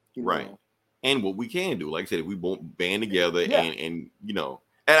 Right. And what we can do, like I said, if we won't band together and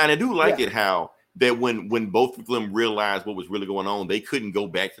I do like it how that when both of them realized what was really going on, they couldn't go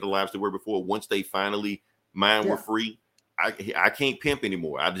back to the lives they were before. Once they finally were free, I can't pimp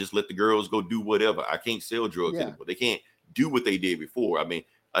anymore. I just let the girls go do whatever. I can't sell drugs anymore. They can't do what they did before. I mean,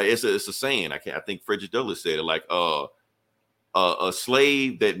 it's a saying. I think Frederick Douglass said it, like a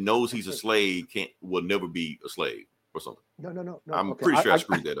slave that knows he's a slave will never be a slave or something. No. I'm pretty sure I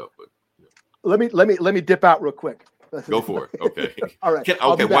screwed that up, but let me dip out real quick. Go for it. Okay. All right.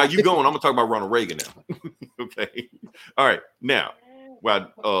 Okay. While you going, I'm gonna talk about Ronald Reagan now. Okay. All right. Now,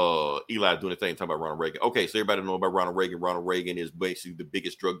 while Eli's doing the thing, talking about Ronald Reagan. Okay. So everybody know about Ronald Reagan. Ronald Reagan is basically the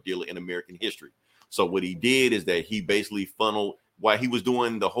biggest drug dealer in American history. So what he did is that he basically funneled, while he was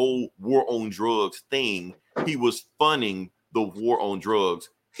doing the whole war on drugs thing, he was funding the war on drugs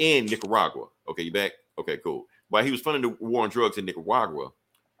in Nicaragua. Okay, you back? Okay, cool. While he was funding the war on drugs in Nicaragua,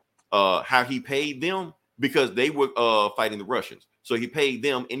 how he paid them, because they were fighting the Russians. So he paid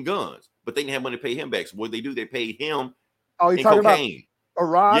them in guns, but they didn't have money to pay him back. So what they do, they paid him in cocaine.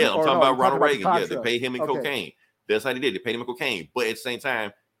 Iran? Yeah, I'm talking about Ronald Reagan. Yeah, they paid him in cocaine. That's how they did. They paid him in cocaine. But at the same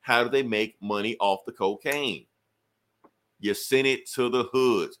time, how do they make money off the cocaine? You send it to the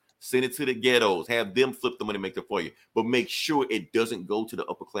hoods, send it to the ghettos, have them flip the money, make it for you, but make sure it doesn't go to the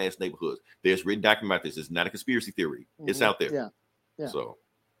upper class neighborhoods. There's written document about this. It's not a conspiracy theory. It's out there. Yeah. So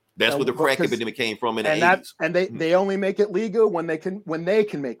that's where the crack epidemic came from in the 80s. And they only make it legal when they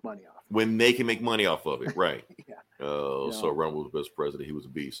can make money off. When they can make money off of it, right? Yeah. So Ronald was the best president. He was a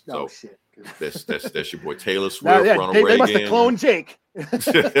beast. Oh, so shit. that's your boy Taylor Swift, Ronald they Reagan. must have cloned Jake.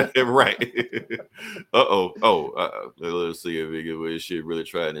 Right. Let's see if she really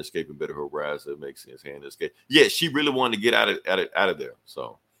tried to escape and better her rise. That makes sense. Hand to escape. Yeah, she really wanted to get out of there.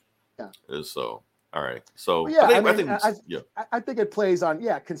 So so all right. So I think it plays on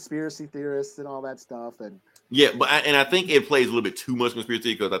conspiracy theorists and all that stuff, and I think it plays a little bit too much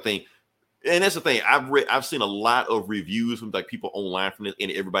conspiracy because I think. And that's the thing. I've seen a lot of reviews from like people online from this,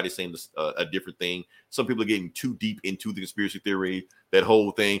 and everybody's saying this, a different thing. Some people are getting too deep into the conspiracy theory, that whole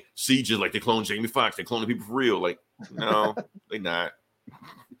thing. See, just like they clone Jamie Foxx, they cloning people for real. Like, no, they not.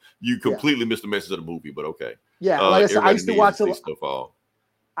 You completely missed the message of the movie, but okay. Yeah, like I said, I used to watch Snowfall.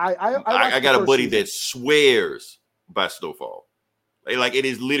 I got a buddy that swears by Snowfall. Like it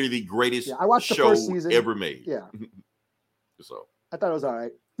is literally the greatest show ever made. Yeah. So I thought it was all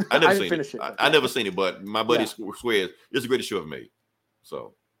right. I never seen it. I never seen it, but my buddy swears it's the greatest show ever made.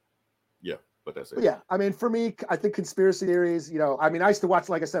 So, but that's it. But I mean, for me, I think conspiracy theories. I mean, I used to watch.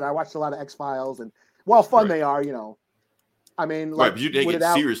 Like I said, I watched a lot of X-Files, and while fun they are, I mean, like, but you take it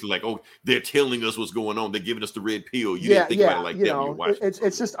seriously. Like, they're telling us what's going on. They're giving us the red pill. You didn't think about it like that when you watch it.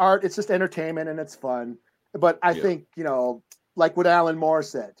 It's just art. It's just entertainment, and it's fun. But I think like what Alan Moore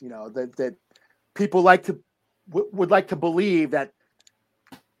said, that people would like to believe that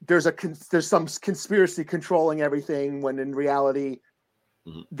there's some conspiracy controlling everything, when in reality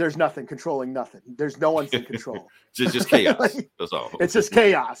there's nothing controlling nothing. There's no one's in control. just chaos. That's all. It's just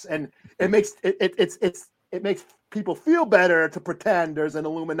chaos, and it makes it makes people feel better to pretend there's an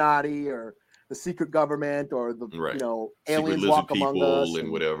Illuminati or the secret government or the aliens walk among us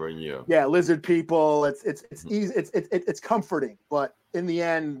and whatever. Lizard people. It's easy. It's comforting, but in the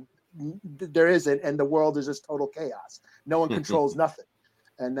end, there isn't, and the world is just total chaos. No one controls nothing.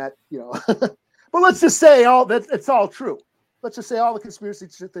 And that, but let's just say it's all true. Let's just say all the conspiracy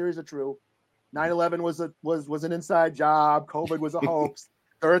theories are true. 9/11 was an inside job. COVID was a hoax.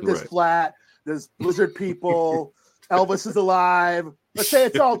 Earth is flat. There's lizard people. Elvis is alive. Let's say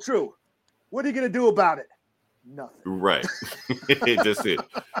it's all true. What are you going to do about it? Nothing. Right. That's it.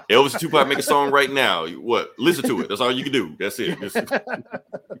 Elvis and Tupac make a song right now. What? Listen to it. That's all you can do. That's it.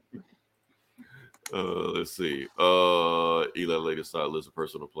 Let's see. Eli later saw a lizard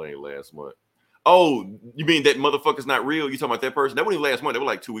person on a plane last month. Oh, you mean that motherfucker's not real? You talking about that person? That wasn't even last month. That was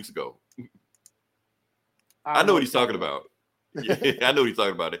like 2 weeks ago. I know what he's talking about. Yeah, I know what he's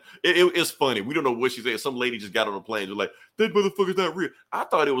talking about. It's funny. We don't know what she said. Some lady just got on a plane. They're like, that motherfucker's not real. I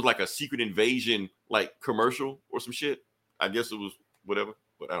thought it was like a secret invasion, like commercial or some shit. I guess it was whatever,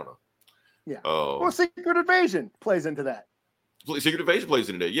 but I don't know. Yeah. Well, secret invasion plays into that. Secret invasion plays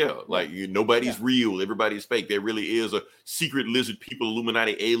into that, like nobody's real, everybody's fake. There really is a secret lizard people,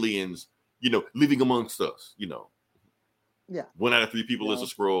 Illuminati aliens, living amongst us. 1 out of 3 people is a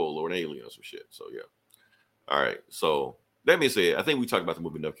scroll or an alien or some shit. So all right. So that being said, I think we talked about the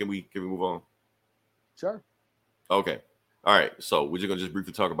movie enough. Can we move on? Sure. Okay. All right. So we're just gonna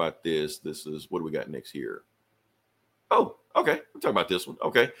briefly talk about this. This is what do we got next here? Oh, okay. We'll talk about this one.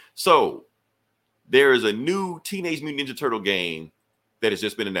 Okay. So there is a new Teenage Mutant Ninja Turtle game that has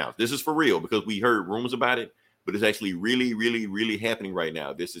just been announced. This is for real because we heard rumors about it, but it's actually really, really, really happening right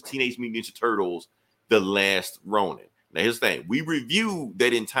now. This is Teenage Mutant Ninja Turtles: The Last Ronin. Now, here's the thing. We reviewed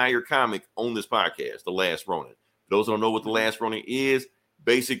that entire comic on this podcast, The Last Ronin. For those who don't know what The Last Ronin is,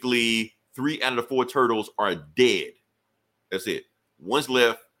 basically 3 out of the 4 turtles are dead. That's it. One's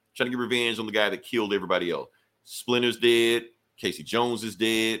left, trying to get revenge on the guy that killed everybody else. Splinter's dead. Casey Jones is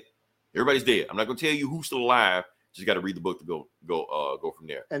dead. Everybody's dead. I'm not going to tell you who's still alive. Just got to read the book to go from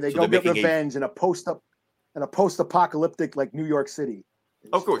there. And they go get revenge in a post-apocalyptic like New York City.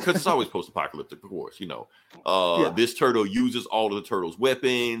 Of course, because it's always post-apocalyptic, of course. This turtle uses all of the turtles'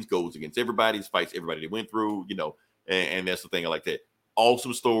 weapons, goes against everybody, fights everybody they went through. And that's the thing I like that.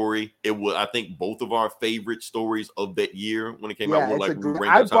 Awesome story. It was, I think, both of our favorite stories of that year when it came out.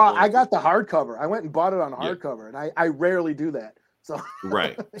 I got the hardcover. I went and bought it on hardcover, and I rarely do that. So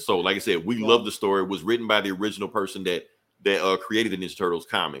right. So like I said, we love the story. It was written by the original person that created the Ninja Turtles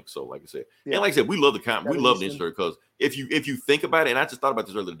comic. So like I said, and like I said, we love the comic. We love Ninja Turtles because if you think about it, and I just thought about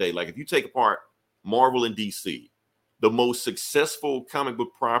this earlier today, like if you take apart Marvel and DC, the most successful comic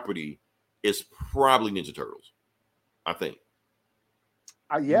book property is probably Ninja Turtles. I think.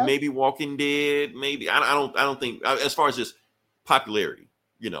 Yeah. Maybe Walking Dead. Maybe I don't think as far as just popularity,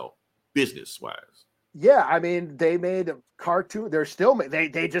 business wise. Yeah, I mean, they made a cartoon. They're still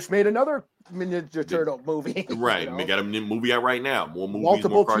they just made another Ninja Turtle movie. Right. They got a movie out right now. More movies,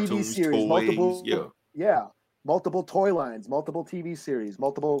 multiple more TV cartoons, series, toys. Multiple toy lines, multiple TV series,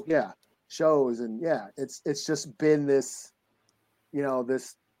 multiple shows, and it's just been this,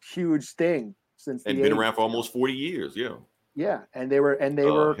 this huge thing since and the been 80s. around for almost 40 years. Yeah, and they were have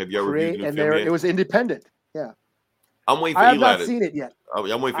you ever reviewed the film yet? It was independent. Yeah, I'm waiting for I have Eli. not seen it yet. I'm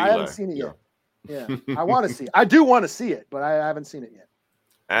waiting for I Eli. haven't seen it yet. Yeah, I want to see it. I do want to see it, but I haven't seen it yet.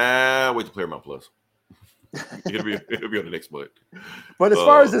 Wait to Paramount Plus. it'll be on the next month. But as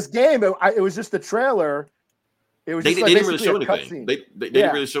far as this game, it was just the trailer. It was they just didn't really show anything. They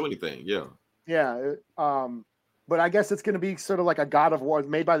didn't really show anything. Yeah. Yeah. But I guess it's going to be sort of like a God of War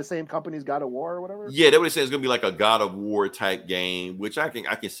made by the same company as God of War or whatever. Yeah, they would say it's going to be like a God of War type game, which I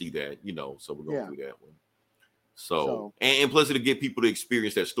can see that. So we're going to do that one. So and plus it'll get people to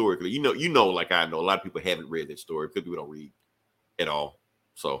experience that story. Because like I know, a lot of people haven't read that story because people don't read at all.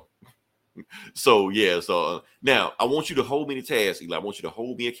 So now I want you to hold me to task, Eli. I want you to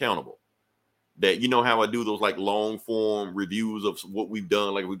hold me accountable. That how I do those like long form reviews of what we've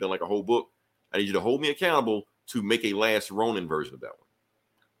done, like we've done like a whole book. I need you to hold me accountable to make a Last Ronin version of that one.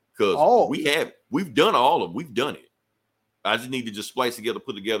 Because we've done all of them. We've done it. I just need to just splice together,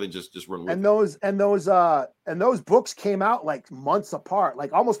 put together, and just run with it. And those books came out like months apart.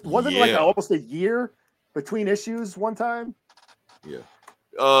 Like almost like almost a year between issues one time. Yeah.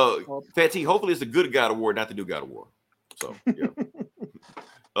 Fat T, hopefully it's a good God of War, not the new God of War. So yeah.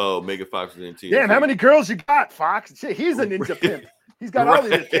 Mega Fox is in TNT. Damn, how many girls you got, Fox? Shit, he's a ninja pimp. He's got all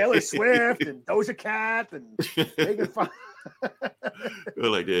these Taylor Swift and Doja Cat and Megan Fox.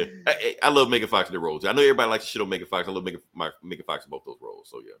 Like that. I love Megan Fox in the roles. I know everybody likes to shit on Megan Fox. I love Megan Fox in both those roles.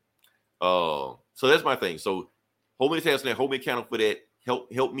 So yeah. So that's my thing. So hold me to task on that. Hold me accountable for that.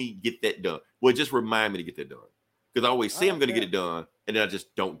 Help me get that done. Well, just remind me to get that done. Because I always say I'm going to get it done, and then I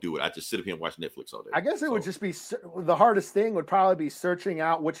just don't do it. I just sit up here and watch Netflix all day. I guess it would just be the hardest thing would probably be searching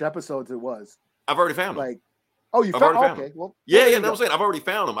out which episodes it was. I've already found them. You found them? Okay. Well, yeah. That's what I'm saying. I've already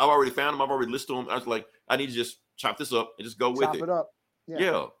found them. I've already listed them. I was like, I need to just chop this up and just go with it. Chop it up.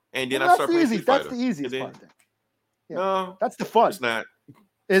 Yeah. And then I start playing Street Fighter. That's the easiest part. Yeah. No, that's the fun. It's not.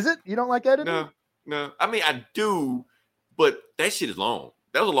 Is it? You don't like editing? No. I mean, I do, but that shit is long.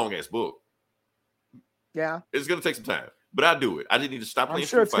 That was a long ass book. Yeah. It's gonna take some time, but I do it. I just need to stop playing. I'm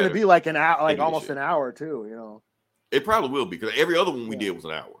sure it's gonna be like an hour, like almost an hour too. It probably will be because every other one we did was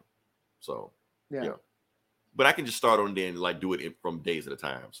an hour. So yeah. But I can just start on then like do it from days at a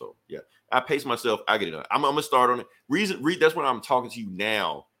time. So yeah, I pace myself. I get it done. I'm gonna start on it. That's when I'm talking to you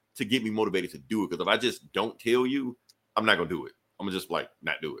now to get me motivated to do it. Because if I just don't tell you, I'm not gonna do it. I'm gonna just like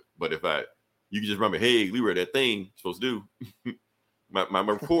not do it. But if you can just remember, hey, Leroy, that thing you're supposed to do. my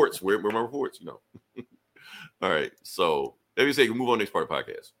reports. Where my reports? All right. So let me say, we can move on to the next part of the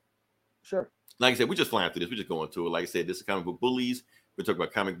podcast. Sure. Like I said, we're just flying through this. We're just going to it. Like I said, this is Comic Book Bullies. We're talking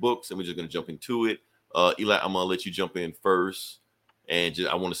about comic books, and we're just gonna jump into it. Eli, I'm gonna let you jump in first, and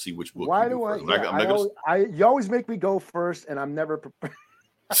I want to see which book. Why do I? You always make me go first, and I'm never prepared.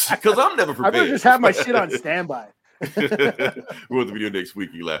 Because I'm never prepared. I better just have my shit on standby. We'll have the video next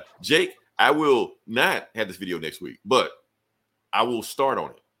week, Eli. Jake, I will not have this video next week, but I will start on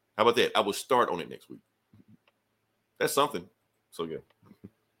it. How about that? I will start on it next week. That's something. So yeah.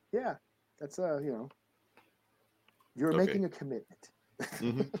 Yeah, that's you're making a commitment.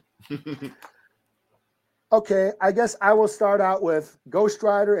 Mm-hmm. Okay, I guess I will start out with Ghost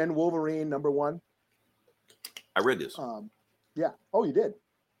Rider and Wolverine #1. I read this. Yeah. Oh, you did?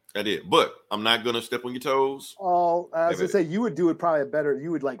 I did, but I'm not gonna step on your toes. Oh, as I say, you would do it probably better. You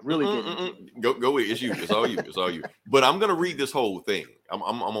would like really go with it. It's you. It's all you. It's all you. But I'm gonna read this whole thing. I'm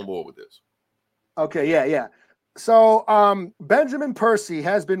on board with this. Okay. Yeah. So Benjamin Percy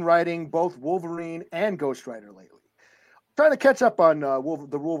has been writing both Wolverine and Ghost Rider lately. Trying to catch up on the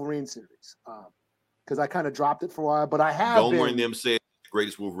Wolverine series because I kind of dropped it for a while, but I have. Gomer and them said the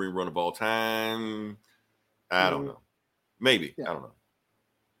greatest Wolverine run of all time. I don't know. Maybe. Yeah. I don't know.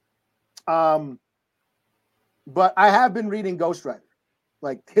 But I have been reading Ghost Rider.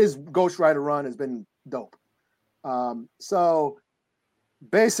 Like his Ghost Rider run has been dope. So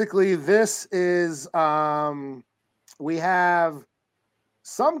basically this is we have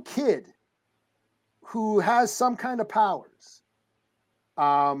some kid who has some kind of powers.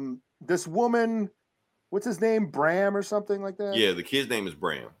 This woman, what's his name? Bram or something like that? Yeah, the kid's name is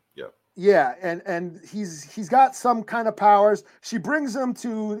Bram. Yeah. Yeah, and he's got some kind of powers. She brings him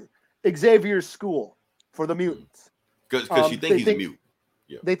to Xavier's school for the mutants. Because she thinks he's a mutant.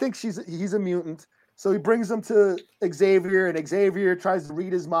 Yeah. They think he's a mutant. So he brings them to Xavier, and Xavier tries to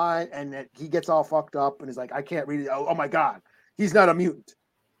read his mind, and he gets all fucked up and is like, I can't read it. Oh my God, he's not a mutant.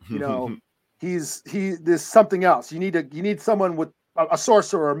 You know, there's something else. You need someone with a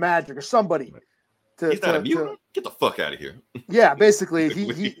sorcerer or magic or somebody. He's not a mutant. Get the fuck out of here. Yeah,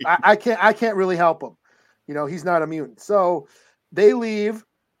 basically, I can't really help him. You know, he's not a mutant. So they leave.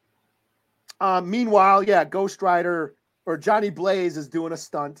 Meanwhile, Ghost Rider or Johnny Blaze is doing a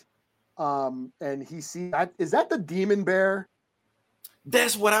stunt. And he sees, is that the demon bear?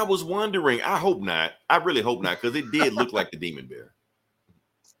 That's what I was wondering. I hope not. I really hope not, because it did look like the demon bear.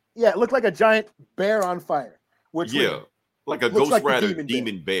 Yeah, it looked like a giant bear on fire. Like a Ghost Rider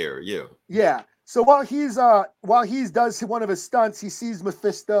demon bear. Yeah. Yeah. So while he does one of his stunts, he sees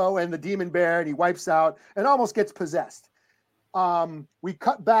Mephisto and the demon bear, and he wipes out and almost gets possessed. We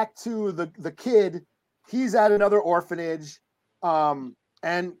cut back to the kid. He's at another orphanage,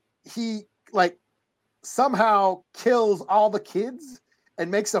 and he like somehow kills all the kids and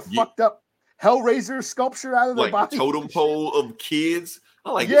makes a fucked up Hellraiser sculpture out of their body. Totem pole of kids.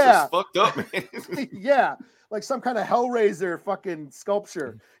 I'm like, this is fucked up, man. Yeah, like some kind of Hellraiser fucking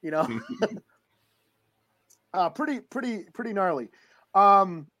sculpture, you know. Pretty gnarly.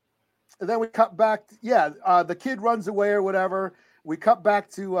 And then we cut back. The kid runs away or whatever. We cut back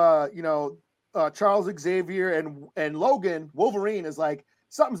to Charles Xavier and Logan. Wolverine is like,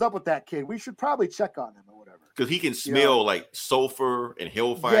 something's up with that kid. We should probably check on him or whatever. Because he can smell like sulfur and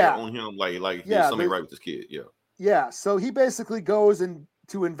hellfire on him. Like there's something right with this kid. Yeah. Yeah. So he basically goes in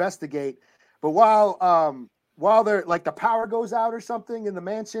to investigate. But while they're like, the power goes out or something in the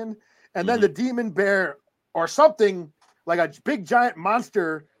mansion, and then the demon bear or something like a big giant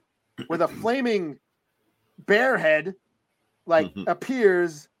monster with a flaming bear head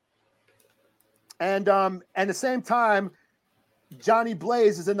appears. And at the same time, Johnny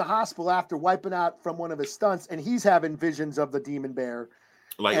Blaze is in the hospital after wiping out from one of his stunts, and he's having visions of the demon bear.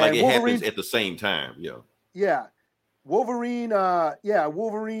 Like it happens at the same time. Yeah. Yeah. Wolverine fights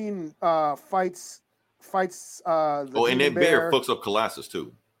the and that bear fucks up Colossus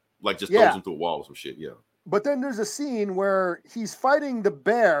too. Like just throws him through a wall or some shit. Yeah. But then there's a scene where he's fighting the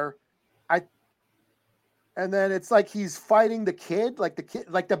bear. And then it's like he's fighting the kid, like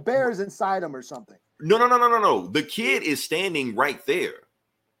the bear is inside him or something. No. The kid is standing right there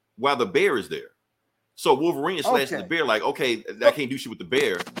while the bear is there. So Wolverine slashes the bear like, okay, I can't do shit with the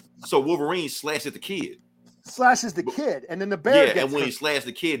bear. So Wolverine slashes at the kid. Slashes the kid, and then the bear gets and when he slashes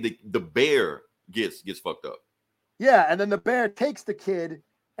the kid, the bear gets fucked up. Yeah, and then the bear takes the kid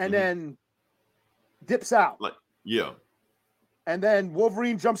and then dips out. And then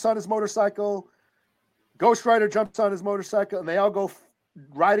Wolverine jumps on his motorcycle. Ghost Rider jumps on his motorcycle, and they all go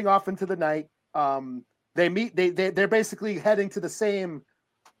riding off into the night. They meet. They're basically heading to the same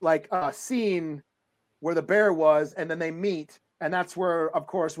scene where the bear was, and then they meet, and that's where, of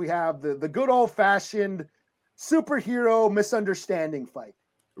course, we have the good old fashioned superhero misunderstanding fight.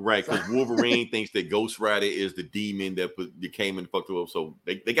 Right, because Wolverine thinks that Ghost Rider is the demon that came and fucked him up. So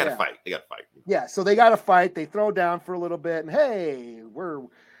they got to fight. They got to fight. Yeah, so they got to fight. They throw down for a little bit, and hey, we're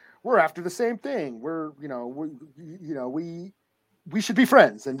after the same thing. We should be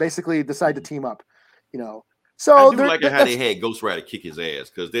friends, and basically decide to team up. So I do like how they had Ghost Rider kick his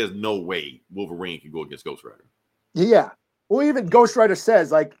ass, because there's no way Wolverine can go against Ghost Rider. Yeah. Well, even Ghost Rider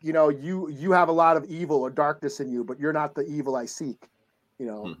says, you have a lot of evil or darkness in you, but you're not the evil I seek.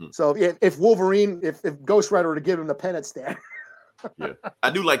 So if Wolverine, if Ghost Rider were to give him the penance stand. Yeah,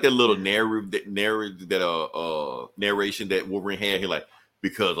 I do like that little narration that Wolverine had here, like,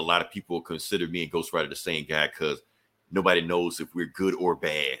 because a lot of people consider me and Ghost Rider the same guy, because nobody knows if we're good or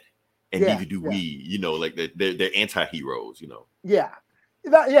bad, and neither do we. Like they're anti-heroes. Yeah.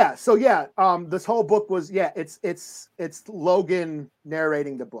 So this whole book was it's Logan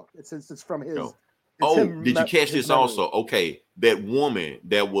narrating the book. It's from his. Did you catch this memory. Also? Okay, that woman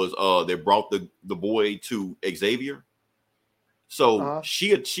that was that brought the boy to Xavier. So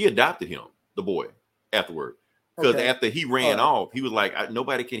she adopted him, the boy, afterward, because after he ran off, he was like,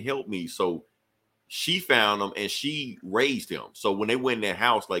 nobody can help me. So she found him and she raised him. So when they went in their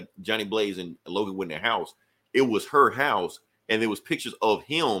house, like Johnny Blaze and Logan went in their house, it was her house, and there was pictures of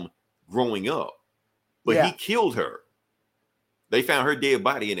him growing up, but he killed her. They found her dead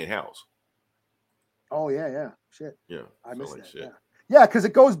body in that house. Oh yeah. Shit. Yeah. I missed that. Shit. Yeah, because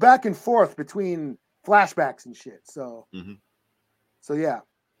it goes back and forth between flashbacks and shit. So so yeah.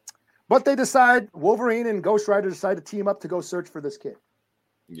 But they decide, Wolverine and Ghost Rider decide to team up to go search for this kid.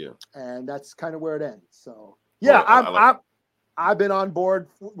 Yeah. And that's kind of where it ends. So yeah, I've been on board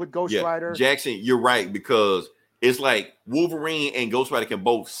with Ghost Rider. Jackson, you're right, because It's like Wolverine and Ghost Rider can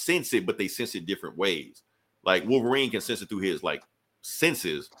both sense it, but they sense it different ways. Like Wolverine can sense it through his like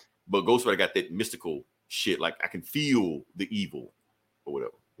senses, but Ghost Rider got that mystical shit. Like I can feel the evil or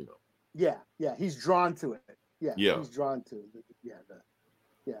whatever, you know. Yeah. He's drawn to it. Yeah. He's drawn to it.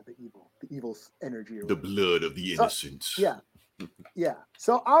 The evil's energy. The blood of the innocent. Yeah.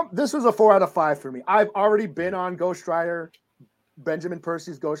 So this was a 4 out of 5 for me. I've already been on Ghost Rider, Benjamin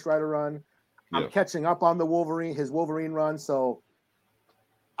Percy's Ghost Rider run. I'm catching up on his Wolverine run. So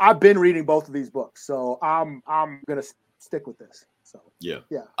I've been reading both of these books. So I'm gonna stick with this. So yeah.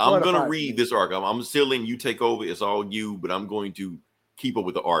 I'm gonna read this arc. I'm still letting you take over. It's all you, but I'm going to keep up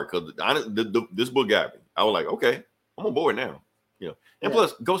with the arc because this book got me. I was like, okay, I'm on board now. You know, and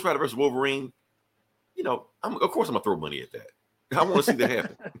plus Ghost Rider versus Wolverine. You know, of course I'm gonna throw money at that. I want to see that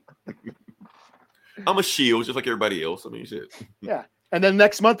happen. I'm a shield just like everybody else. I mean, shit. Yeah. And then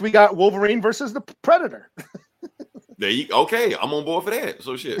next month we got Wolverine versus the Predator. Okay, I'm on board for that.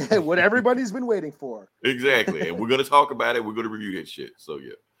 So shit. What everybody's been waiting for. Exactly. And we're gonna talk about it. We're gonna review that shit. So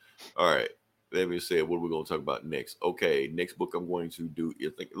yeah. All right. Let me say what we're gonna talk about next. Okay, next book I'm going to do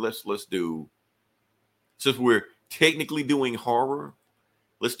is let's do, since we're technically doing horror,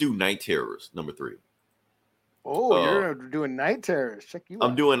 let's do Night Terrors number 3. Oh, you're doing Night Terrors. Check you out.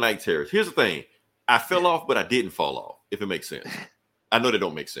 I'm doing Night Terrors. Here's the thing. I fell off, but I didn't fall off, if it makes sense. I know that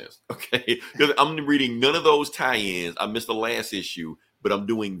don't make sense, okay? Because I'm reading none of those tie-ins. I missed the last issue, but I'm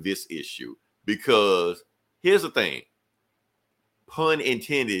doing this issue. Because here's the thing. Pun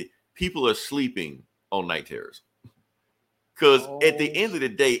intended, people are sleeping on Night Terrors. Because at the end of the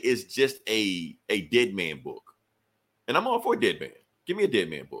day, it's just a Dead Man book. And I'm all for Dead Man. Give me a Dead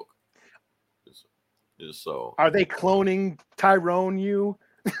Man book. So are they cloning Tyrone you?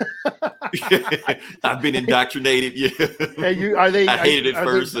 I've been indoctrinated. Yeah. Are they? I hated it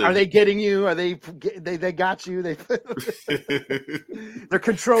first. Are they getting you? Are they got you? They're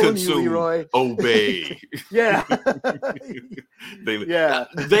controlling you, Leroy. Obey. Yeah. They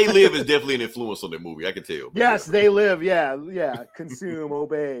Live is definitely an influence on that movie. I can tell. Yes, They Live. Yeah. Consume,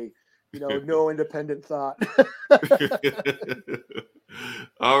 obey. You know, no independent thought.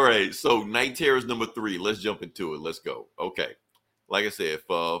 All right. So Night Terrors number 3. Let's jump into it. Let's go. Okay. Like I said,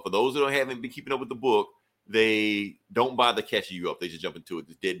 for those that haven't been keeping up with the book, they don't bother catching you up. They just jump into it.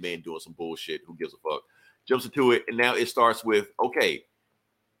 This dead man doing some bullshit. Who gives a fuck? Jumps into it, and now it starts with, okay,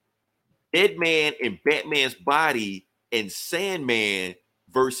 Dead Man in Batman's body and Sandman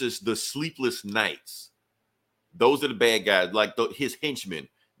versus the Sleepless Knights. Those are the bad guys, like his henchmen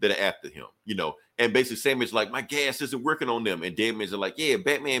that are after him, you know. And basically Sandman's like, my gas isn't working on them. And Dead Man's are like, yeah,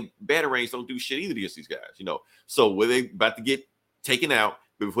 Batman batarangs don't do shit either against these guys, you know. So when they about to get taken out,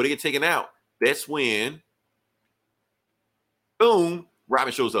 but before they get taken out, that's when, boom,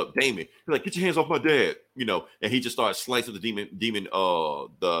 Robin shows up. Damon, he's like, get your hands off my dad, you know, and he just starts slicing the demon,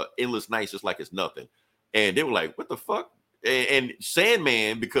 the Endless Nights just like it's nothing. And they were like, what the fuck? And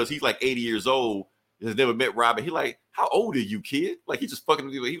Sandman, because he's like 80 years old, has never met Robin. He like, how old are you, kid? Like, he just fucking,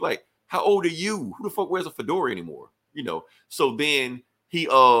 he like, how old are you? Who the fuck wears a fedora anymore? You know. So then he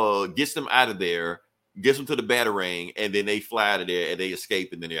gets them out of there, gets them to the Batarang, and then they fly out of there and they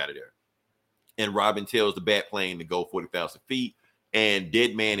escape and then they're out of there. And Robin tells the bat plane to go 40,000 feet. And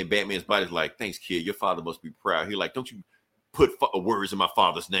Dead Man in Batman's body's like, thanks, kid. Your father must be proud. He's like, don't you put words in my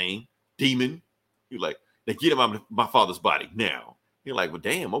father's name, demon. He's like, now get him out of my father's body now. You're like, well,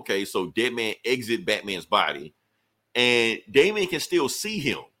 damn, okay. So Dead Man exit Batman's body, and Damien can still see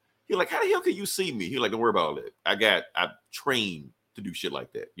him. He's like, how the hell can you see me? He's like, don't worry about all that. I'm trained to do shit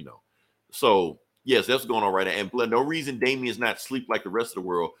like that, you know. So yes, that's what's going on right now. And no reason Damien's not asleep like the rest of the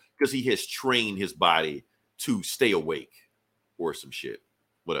world, because he has trained his body to stay awake or some shit,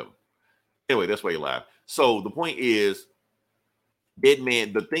 whatever. Anyway, that's why you're live. So the point is, Dead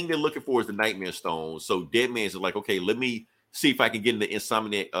Man, the thing they're looking for is the Nightmare Stone. So Dead Man's like, okay, let me see if I can get into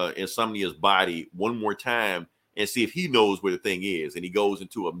Insomnia's body one more time and see if he knows where the thing is. And he goes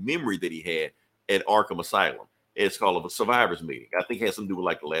into a memory that he had at Arkham Asylum. It's called a survivors meeting. I think it has something to do with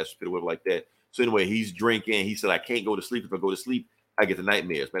like the last pit or whatever like that. So anyway, he's drinking. He said, I can't go to sleep. If I go to sleep, I get the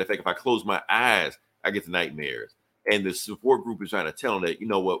nightmares. Matter of fact, if I close my eyes, I get the nightmares. And the support group is trying to tell him that, you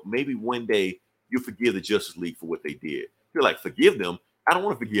know what, maybe one day you'll forgive the Justice League for what they did. You're like, forgive them? I don't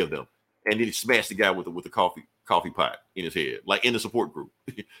want to forgive them. And then he smashed the guy with the coffee pot in his head, like in the support group.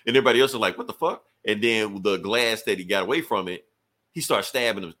 And everybody else is like, what the fuck? And then with the glass that he got away from it, he started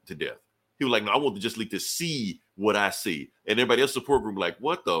stabbing him to death. He was like, no, I want the Justice League to see what I see. And everybody else support group like,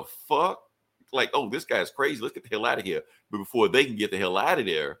 what the fuck? Like, oh, this guy's crazy. Let's get the hell out of here. But before they can get the hell out of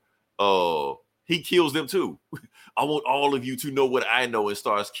there, he kills them too. I want all of you to know what I know, and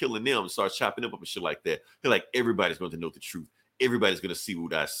starts killing them, starts chopping them up and shit like that. They're like, everybody's going to know the truth. Everybody's going to see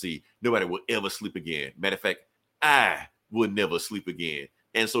what I see. Nobody will ever sleep again. Matter of fact, I will never sleep again.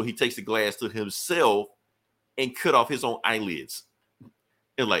 And so he takes the glass to himself and cut off his own eyelids.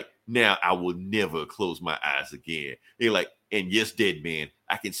 And like, now I will never close my eyes again. They're like, and yes, dead man,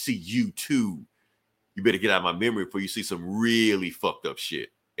 I can see you too. You better get out of my memory before you see some really fucked up shit.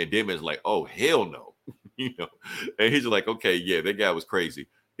 And Dead Man's like, oh, hell no. You know, and he's like, okay, yeah, that guy was crazy.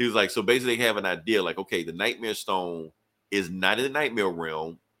 He was like, so basically they have an idea like, okay, the Nightmare Stone is not in the nightmare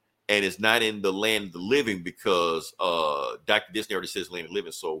realm and it's not in the land of the living because Dr. Disney already says land of the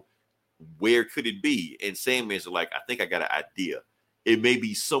living. So where could it be? And Sandman's like, I think I got an idea. It may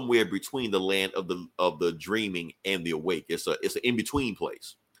be somewhere between the land of the dreaming and the awake. It's an in-between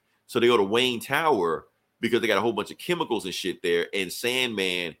place. So they go to Wayne Tower because they got a whole bunch of chemicals and shit there. And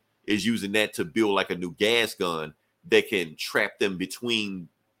Sandman is using that to build like a new gas gun that can trap them between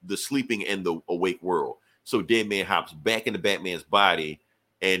the sleeping and the awake world. So Dead Man hops back into Batman's body,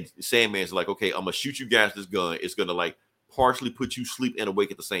 and Sandman's like, okay, I'm gonna shoot you guys this gun. It's gonna like partially put you sleep and awake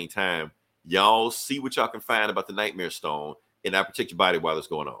at the same time. Y'all see what y'all can find about the Nightmare Stone, and I protect your body while it's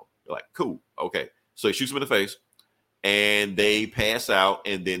going on. They're like, cool, okay. So he shoots him in the face, and they pass out,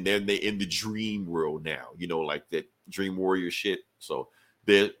 and then they're in the dream world now. You know, like that Dream Warrior shit. So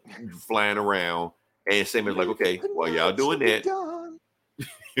they're flying around, and Sandman's like, okay, while y'all doing that,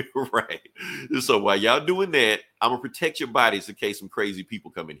 right. So while y'all doing that, I'm gonna protect your bodies in case some crazy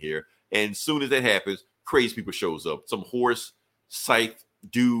people come in here. And as soon as that happens, crazy people shows up. Some horse, scythe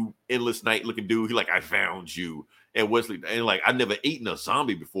dude, endless night looking dude. He like, I found you. And Wesley, and like, I've never eaten a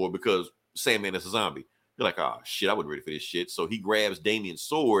zombie before because Sandman is a zombie. You're like, oh shit, I wasn't ready for this shit. So he grabs Damien's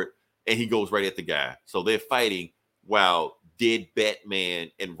sword and he goes right at the guy. So they're fighting while dead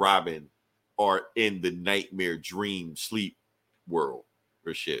Batman and Robin are in the nightmare dream sleep world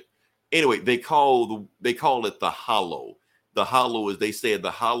or shit. Anyway, they call it the hollow. The hollow is, they said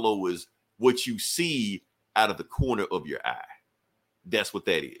the hollow is what you see out of the corner of your eye. That's what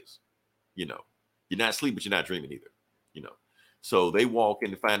that is. You know, you're not asleep, but you're not dreaming either. You know, so they walk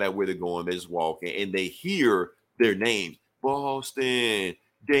in to find out where they're going. They just walk in and they hear their names, Boston,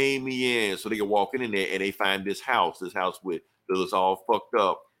 Damien. So they can walk in there and they find this house with that looks all fucked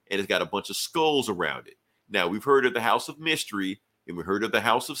up and it's got a bunch of skulls around it. Now we've heard of the House of Mystery and we heard of the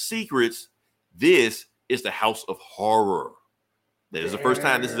House of Secrets. This is the House of Horror. This is the first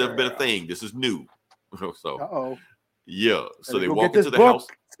time this has ever been a thing. This is new. So, yeah. So they walk into the house.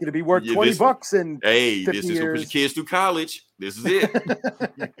 It's going to be worth $20 in 50 this is going to put your kids through college. This is it.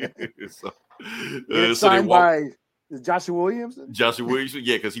 It's signed by Joshua Williamson? Joshua Williamson,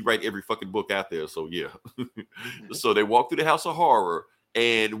 yeah, because he writes every fucking book out there. So, yeah. So they walk through the House of Horror.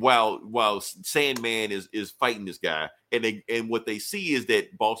 And while Sandman is fighting this guy, and what they see is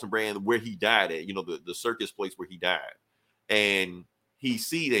that Boston Brand, where he died at, you know, the circus place where he died, and he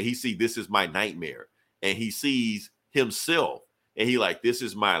see this is my nightmare, and he sees himself, and he like, this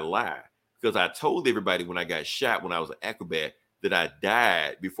is my lie, because I told everybody when I got shot when I was an acrobat that I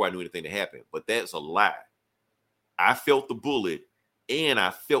died before I knew anything that happened, but that's a lie. I felt the bullet, and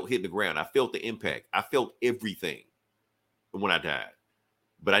I felt hitting the ground. I felt the impact. I felt everything when I died.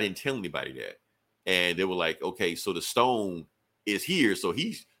 But I didn't tell anybody that. And they were like, okay, so the stone is here. So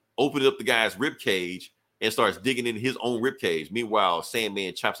he's opened up the guy's rib cage and starts digging in his own rib cage. Meanwhile,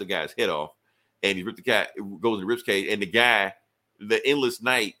 Sandman chops the guy's head off and he ripped the guy, goes in the rib cage. And the guy, the Endless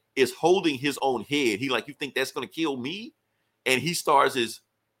Night, is holding his own head. He like, you think that's going to kill me? And he starts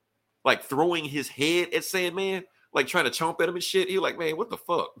like throwing his head at Sandman, like trying to chomp at him and shit. You're like, man, what the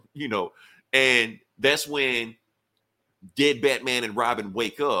fuck? You know? And that's when dead Batman and Robin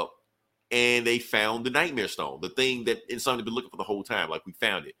wake up and they found the Nightmare Stone, the thing that Insomnia been looking for the whole time. Like, we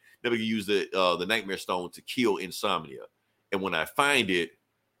found it. Then we can use the Nightmare Stone to kill Insomnia. And when I find it,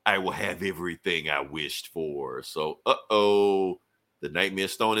 I will have everything I wished for. So, the Nightmare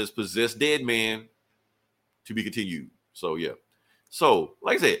Stone has possessed Dead Man. To be continued. So, yeah. So,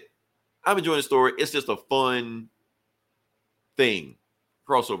 like I said, I'm enjoying the story. It's just a fun thing.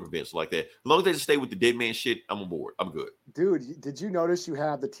 Crossover events like that. As long as they just stay with the Dead Man shit, I'm on board. I'm good. Dude, did you notice you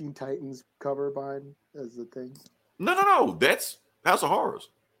have the Teen Titans cover behind as the thing? No. That's House of Horrors.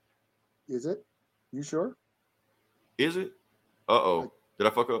 Is it? You sure? Is it? Did I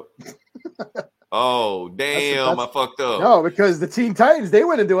fuck up? Oh, damn, I fucked up. No, because the Teen Titans, they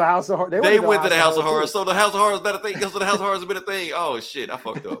went into a House of Horrors. They went to the House of Horrors. So the House of Horrors is been a thing because the House of Horrors has been a thing. Oh, shit, I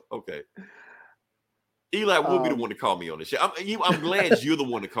fucked up. Okay. Eli will be the one to call me on this shit. I'm glad you're the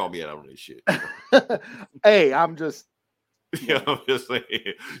one to call me out on this shit. Hey, I'm just Yeah, I'm just saying,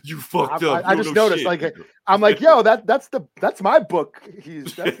 you fucked up. I just noticed, like, I'm like, yo, that's my book.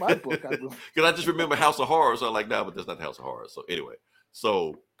 That's my book. Because I just remember House of Horrors. So I'm like, no, but that's not the House of Horrors. So anyway,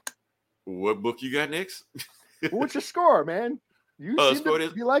 so what book you got next? What's your score, man? You seem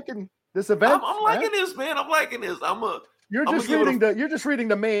to be liking this event. I'm liking this, man. I'm liking this. You're just reading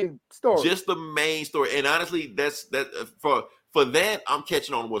the main story. Just the main story, and honestly, that's for that. I'm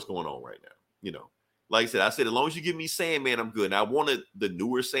catching on what's going on right now. You know. Like I said, as long as you give me Sandman, I'm good. And I wanted the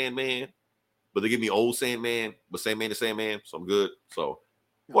newer Sandman, but they give me old Sandman, but Sandman is Sandman, so I'm good. So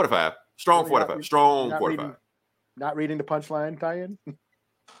 45, strong 45, strong 45. Not reading the punchline tie-in?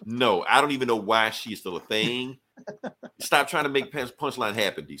 No, I don't even know why she's still a thing. Stop trying to make punchline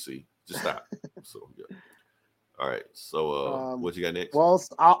happen, DC. Just stop. So yeah. All right. So what you got next? Well,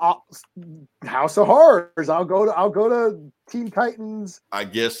 I'll House of Horrors. I'll go to Teen Titans. I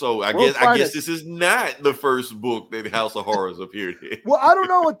guess so. I guess this is not the first book that House of Horrors appeared in. Well, I don't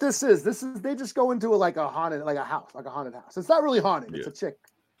know what this is. They just go into a haunted house. It's not really haunted. It's a chick.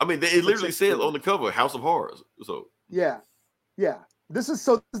 I mean, it literally says on the cover House of Horrors. So yeah. This is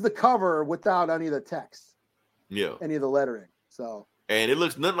the cover without any of the text. Yeah. Any of the lettering. So. And it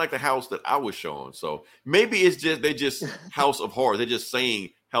looks nothing like the house that I was showing. So maybe it's just House of Horror. They're just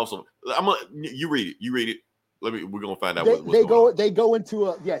saying House of. You read it. You read it. We're gonna find out. They go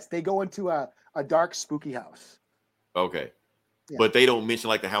into a dark, spooky house. Okay, yeah. But they don't mention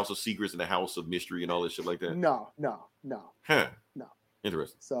like the House of Secrets and the House of Mystery and all this shit like that. No. Huh. No.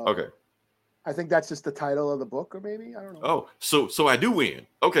 Interesting. So okay. I think that's just the title of the book, or maybe I don't know. Oh, so I do win.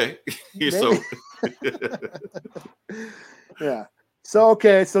 Okay. So. Yeah. So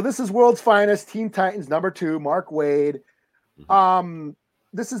this is World's Finest, Teen Titans #2, Mark Waid.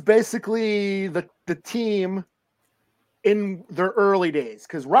 This is basically the team in their early days,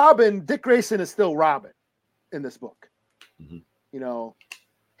 because Dick Grayson is still Robin in this book. Mm-hmm. You know,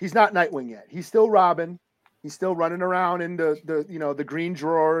 he's not Nightwing yet. He's still Robin. He's still running around in the green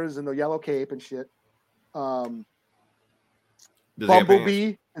drawers and the yellow cape and shit. Bumblebee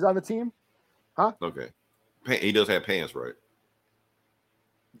is on the team. Huh? Okay. He does have pants, right?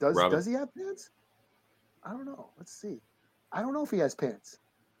 Does he have pants? I don't know. Let's see. I don't know if he has pants.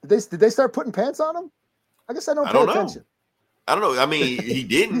 Did they start putting pants on him? I guess I don't pay attention. I don't know. I mean, he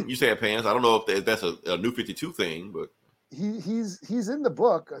didn't. You say pants. I don't know if that's a New 52 thing, but he's in the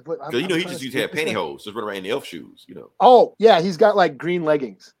book. Because he just used to have pantyhose, just run around in elf shoes. You know. Oh yeah, he's got like green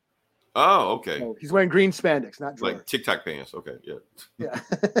leggings. Oh okay. So he's wearing green spandex, not drawers. Like TikTok pants. Okay, yeah. Yeah.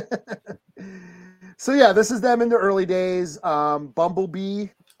 So yeah, this is them in the early days. Bumblebee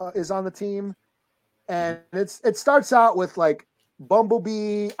is on the team, and it starts out with like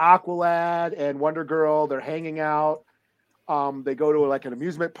Bumblebee, Aqualad, and Wonder Girl. They're hanging out. They go to like an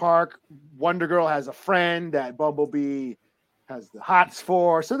amusement park. Wonder Girl has a friend that Bumblebee has the hots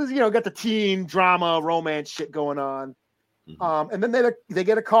for. So there's got the teen drama, romance shit going on. Mm-hmm. And then they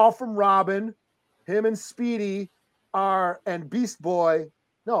get a call from Robin. Him and Speedy and Beast Boy.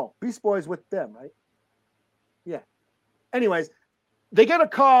 No, Beast Boy's with them, right? Yeah. Anyways, they get a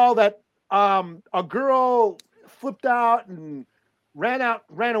call that a girl flipped out and ran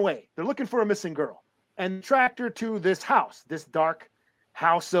away. They're looking for a missing girl and tracked her to this house, this dark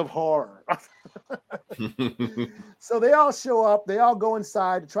house of horror. So they all show up. They all go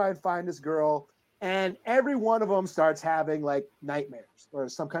inside to try and find this girl. And every one of them starts having like nightmares or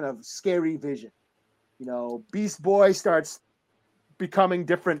some kind of scary vision. Beast Boy starts becoming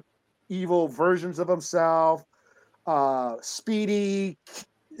different evil versions of himself. Speedy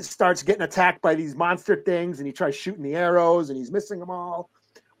starts getting attacked by these monster things, and he tries shooting the arrows, and he's missing them all.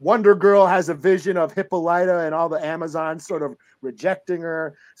 Wonder Girl has a vision of Hippolyta and all the Amazons sort of rejecting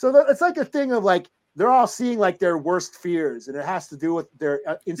her. So it's like a thing of like they're all seeing like their worst fears, and it has to do with their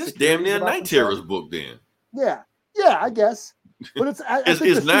insecurities. This damn near Night Terror's book, then. Yeah, I guess. But it's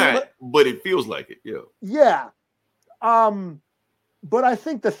it's not, but it feels like it. Yeah. Yeah. But I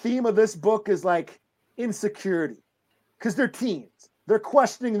think the theme of this book is like insecurity, because they're teens. They're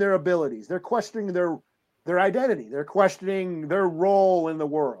questioning their abilities. They're questioning their identity. They're questioning their role in the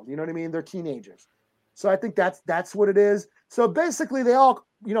world. You know what I mean? They're teenagers. So I think that's what it is. So basically they all,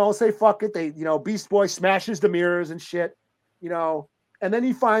 say fuck it. They, Beast Boy smashes the mirrors and shit, and then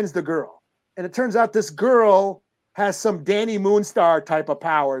he finds the girl. And it turns out this girl has some Danny Moonstar type of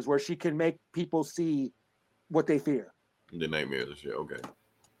powers where she can make people see what they fear. The nightmares and shit. Okay.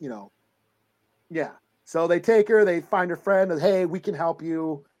 Yeah. So they take her, they find her friend, and hey, we can help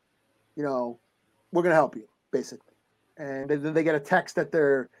you. We're gonna help you, basically. And then they get a text that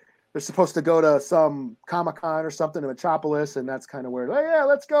they're supposed to go to some Comic-Con or something in Metropolis, and that's kind of where, oh yeah,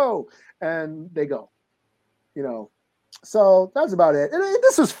 let's go. And they go. So that's about it. And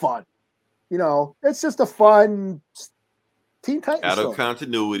this is fun. You know, it's just a fun Teen Titans out of story.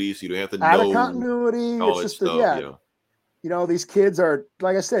 continuity, so you don't have to Out know of continuity. all It's that just stuff. yeah. You know, these kids are,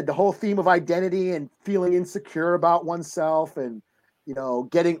 like I said, the whole theme of identity and feeling insecure about oneself and, you know,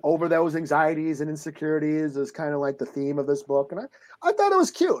 getting over those anxieties and insecurities is kind of like the theme of this book. And I thought it was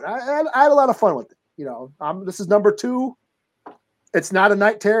cute. I had a lot of fun with it. You know, this is number 2. It's not a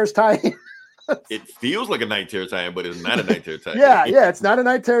Night Terrors tie-in. It feels like a Night Terror tie-in, but it's not a Night Terror tie-in. yeah, it's not a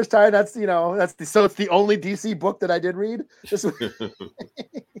Night Terrors tie-in. That's, you know, so it's the only DC book that I did read.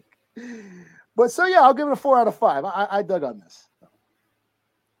 But so yeah, I'll give it a 4 out of 5. I dug on this.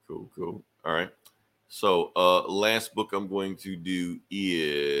 Cool. All right. So last book I'm going to do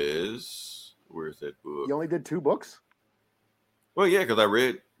is, where's that book? You only did 2 books? Well, yeah, because I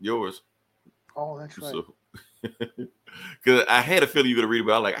read yours. Oh, that's right. So, because I had a feeling you were gonna read it,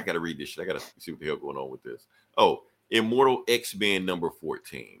 but I got to read this shit. I got to see what the hell going on with this. Oh, Immortal X-Men number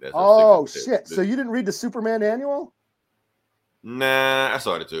 14. That's shit. So you didn't read the Superman annual? Nah, I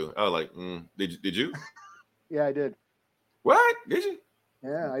saw it too. I was like, did you? Yeah, I did. What? Did you?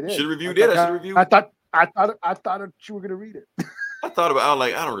 Yeah, I did. Should have reviewed it. I should review. I thought you were gonna read it. I thought about. I was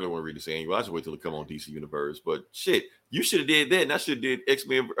like, I don't really want to read this annual. I should wait till it come on DC Universe. But shit, you should have did that, and I should have did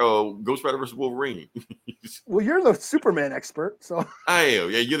X-Men, Ghost Rider versus Wolverine. Well, you're the Superman expert, so I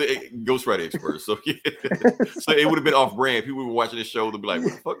am. Yeah, you're the Ghost Rider expert. So yeah, so it would have been off brand. People were watching this show. They'd be like,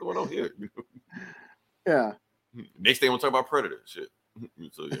 "What the fuck going on here?" Yeah. Next day, I want to talk about Predator shit.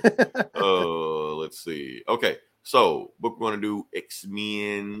 So yeah. Let's see. Okay, so book we're going to do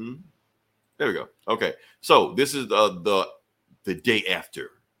X-Men. There we go. Okay, so this is the day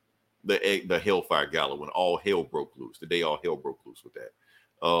after the Hellfire Gala when all hell broke loose. The day all hell broke loose with that.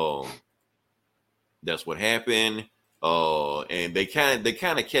 That's what happened. And they kind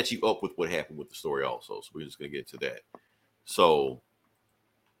of catch you up with what happened with the story also. So we're just gonna get to that. So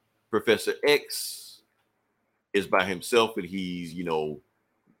Professor X is by himself, and he's, you know,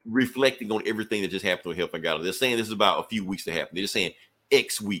 reflecting on everything that just happened to Hellfire Gala. They're saying this is about a few weeks to happen. They're just saying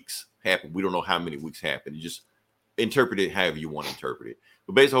X weeks happened. We don't know how many weeks happened. You just interpret it however you want to interpret it.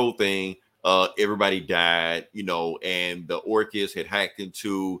 But basically, the whole thing, everybody died, you know, and the Orcus had hacked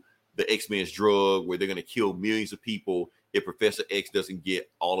into the X-Men's drug where they're going to kill millions of people if Professor X doesn't get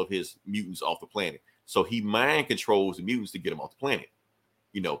all of his mutants off the planet. So he mind controls the mutants to get them off the planet,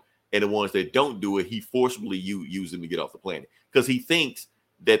 you know. And the ones that don't do it, he forcibly use them to get off the planet because he thinks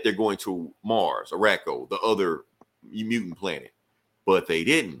that they're going to Mars, Araco, the other mutant planet, but they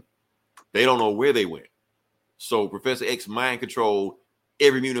didn't. They don't know where they went. So Professor X mind control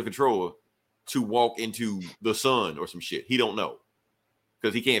every mutant controller to walk into the sun or some shit. He don't know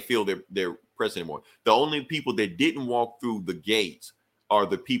because he can't feel their presence anymore. The only people that didn't walk through the gates are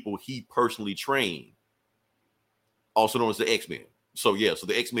the people he personally trained, also known as the X-Men. So yeah, so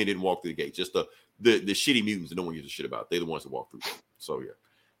the X-Men didn't walk through the gates, just the shitty mutants that no one gives a shit about. They're the ones that walk through. So yeah.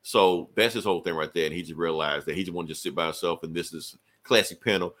 So that's his whole thing right there. And he just realized that he just wanted to just sit by himself. And this is classic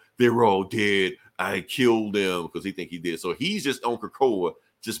panel. They were all dead. I killed them because he think he did. So he's just on Krakoa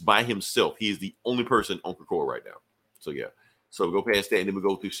just by himself. He is the only person on Krakoa right now. So yeah. So we go past that, and then we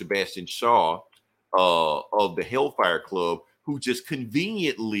go through Sebastian Shaw of the Hellfire Club, who just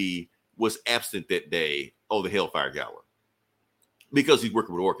conveniently was absent that day of the Hellfire Gala. Because he's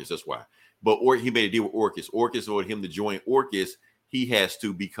working with Orcus, that's why. But he made a deal with Orcus. Orcus ordered him to join Orcus. He has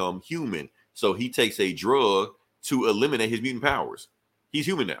to become human. So he takes a drug to eliminate his mutant powers. He's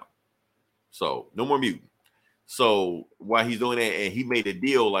human now. So no more mutant. So while he's doing that, and he made a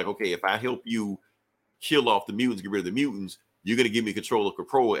deal like, okay, if I help you kill off the mutants, get rid of the mutants, you're going to give me control of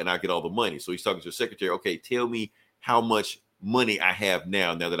Krakoa and I get all the money. So he's talking to his secretary. Okay, tell me how much money I have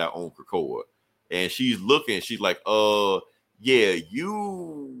now that I own Krakoa. And she's looking, she's like, yeah,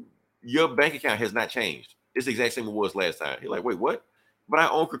 your bank account has not changed. It's the exact same it was last time. He's like, wait, what? But I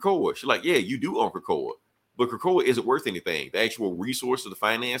own Krakoa. She's like, yeah, you do own Krakoa. But Krakoa isn't worth anything. The actual resources, the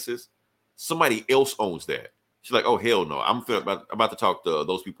finances, somebody else owns that. She's like, oh, hell no. I'm about to talk to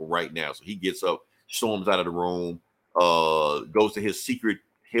those people right now. So he gets up, storms out of the room, goes to his secret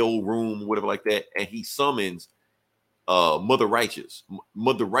hell room, whatever like that, and he summons Mother Righteous.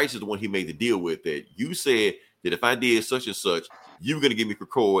 Mother Righteous is the one he made the deal with, that you said that if I did such and such, you were going to give me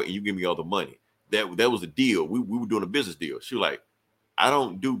Krakoa and you give me all the money. That was a deal. We were doing a business deal. She was like, I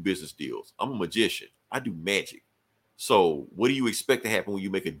don't do business deals. I'm a magician. I do magic. So what do you expect to happen when you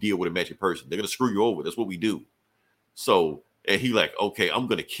make a deal with a magic person? They're going to screw you over. That's what we do. So, and he like, okay, I'm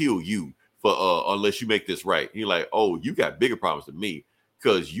going to kill you for unless you make this right. He like, oh, you got bigger problems than me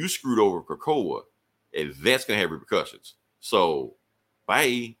because you screwed over Krakoa and that's going to have repercussions. So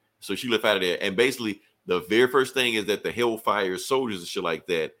bye. So she left out of there. And basically The very first thing is that the Hellfire soldiers and shit like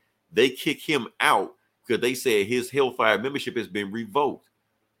that, they kick him out because they said his Hellfire membership has been revoked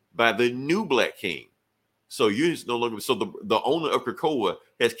by the new Black King. So you no longer. So the owner of Krakoa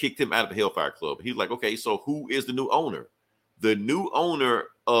has kicked him out of the Hellfire Club. He's like, okay, so who is the new owner? The new owner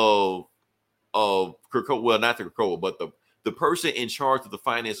of Krakoa, well, not the Krakoa, but the person in charge of the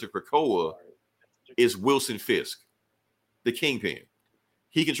finance of Krakoa is Wilson Fisk, the Kingpin.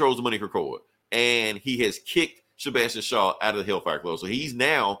 He controls the money in Krakoa, and he has kicked Sebastian Shaw out of the Hellfire Club. So he's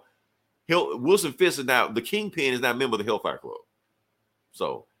now Wilson Fisk is now the Kingpin is now a member of the Hellfire Club.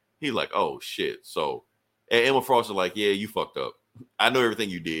 So he's like, oh shit. So and Emma Frost is like, yeah, you fucked up. I know everything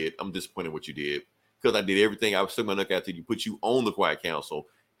you did. I'm disappointed in what you did because I did everything. I was stuck my neck after you put you on the Quiet Council,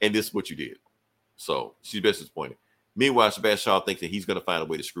 and this is what you did. So she's best disappointed. Meanwhile, Sebastian Shaw thinks that he's going to find a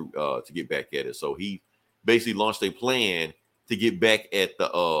way to get back at it. So he basically launched a plan to get back at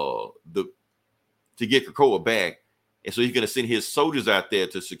to get Krakoa back. And so he's going to send his soldiers out there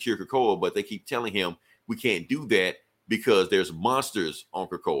to secure Krakoa, but they keep telling him we can't do that because there's monsters on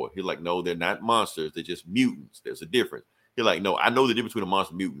Krakoa. He's like, no, they're not monsters. They're just mutants. There's a difference. He's like, no, I know the difference between a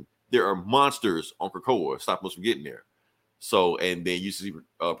monster and mutant. There are monsters on Krakoa. Stop us from getting there. So, and then you see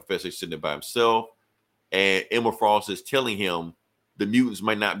Professor sitting there by himself, and Emma Frost is telling him the mutants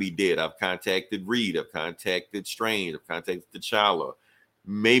might not be dead. I've contacted Reed. I've contacted Strange. I've contacted T'Challa.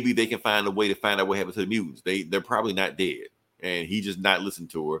 Maybe they can find a way to find out what happened to the mutants. They're probably not dead. And he just not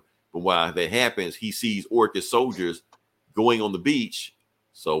listened to her. But while that happens, he sees Orchid soldiers going on the beach.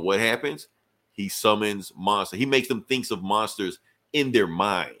 So what happens? He summons monsters. He makes them think of monsters in their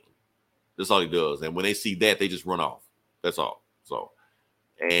mind. That's all he does. And when they see that, they just run off. That's all. So,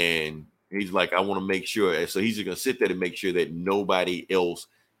 and he's like, I want to make sure. And so he's just going to sit there to make sure that nobody else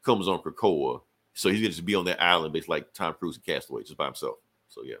comes on Krakoa. So he's going to just be on that island, basically like Tom Cruise and Castaway, just by himself.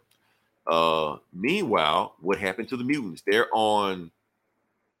 So, yeah. Meanwhile, what happened to the mutants? They're on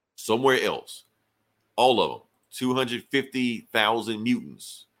somewhere else. All of them. 250,000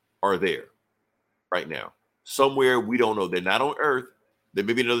 mutants are there right now. Somewhere we don't know. They're not on Earth. They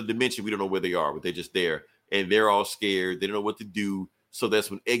may be in another dimension. We don't know where they are, but they're just there. And they're all scared. They don't know what to do. So that's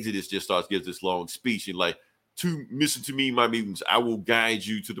when Exodus just gives this long speech. And like, listen to me, my mutants. I will guide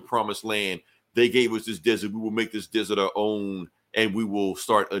you to the promised land. They gave us this desert. We will make this desert our own. And we will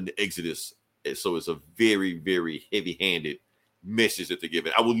start an Exodus. And so it's a very, very heavy-handed message that they're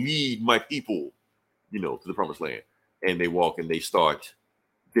giving. I will lead my people, to the promised land. And they walk and they start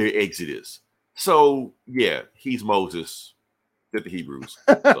their Exodus. So, yeah, he's Moses. They're the Hebrews.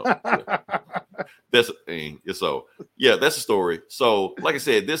 So, yeah. That's a thing. So, yeah, that's the story. So, like I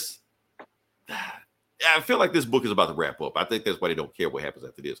said, I feel like this book is about to wrap up. I think that's why they don't care what happens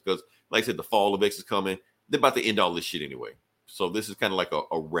after this. Because, like I said, the fall of X is coming. They're about to end all this shit anyway. So, this is kind of like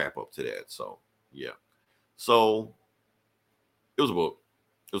a wrap up to that. So, yeah. So, it was a book.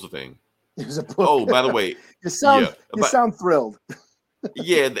 It was a thing. It was a book. Oh, by the way. you sound thrilled.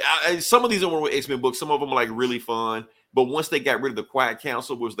 Yeah. Some of these are X-Men books. Some of them are like really fun. But once they got rid of the Quiet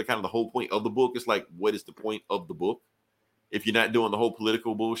Council, was the kind of the whole point of the book. It's like, what is the point of the book? If you're not doing the whole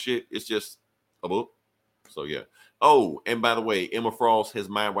political bullshit, it's just a book. So, yeah. Oh, and by the way, Emma Frost has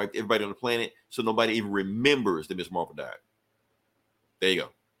mind wiped everybody on the planet, so nobody even remembers that Miss Marvel died. There you go.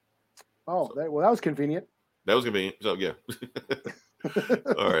 Oh, that was convenient. That was convenient. So, yeah.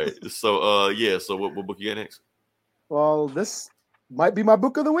 All right. So, yeah. So, what book you got next? Well, this might be my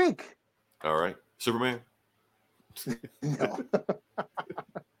book of the week. All right. Superman? No.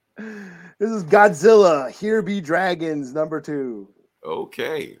 This is Godzilla, Here Be Dragons, #2.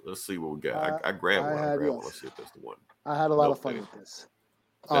 Okay, let's see what we got. I grabbed one. Let's see if that's the one. I had a lot of fun with this.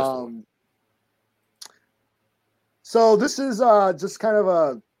 So this is just kind of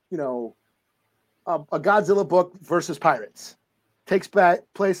a Godzilla book versus pirates. Takes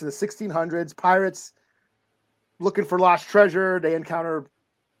place in the 1600s. Pirates looking for lost treasure. They encounter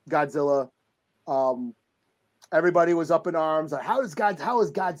Godzilla. Everybody was up in arms. Like, how is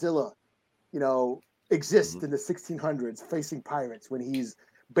Godzilla, exist in the 1600s facing pirates when he's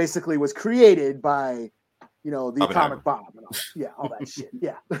basically was created by, the atomic bomb and all, all that shit.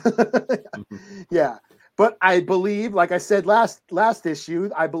 Yeah. Yeah. But I believe, like I said last issue,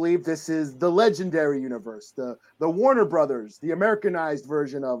 I believe this is the legendary universe, the Warner Brothers, the Americanized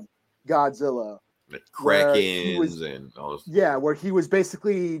version of Godzilla. The Krakens and all those. Yeah, where he was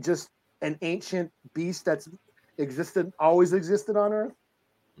basically just an ancient beast that's always existed on Earth.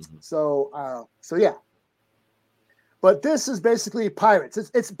 Mm-hmm. So yeah. But this is basically pirates.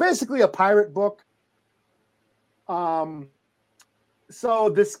 It's basically a pirate book. So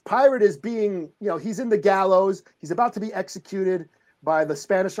this pirate is being, he's in the gallows. He's about to be executed, by the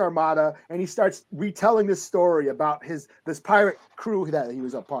Spanish Armada, and he starts retelling this story about this pirate crew that he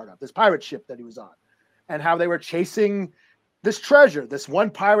was a part of, this pirate ship that he was on, and how they were chasing this treasure. This one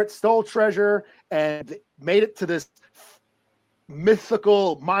pirate stole treasure and made it to this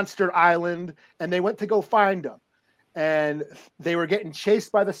mythical monster island, and they went to go find them, and they were getting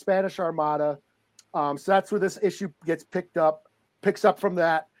chased by the Spanish Armada. So that's where this issue picks up from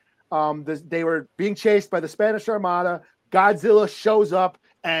that. They were being chased by the Spanish Armada. Godzilla shows up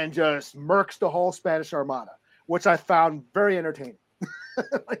and just murks the whole Spanish Armada, which I found very entertaining.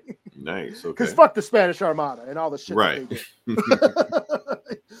 Nice. Okay. Because fuck the Spanish Armada and all the shit right. that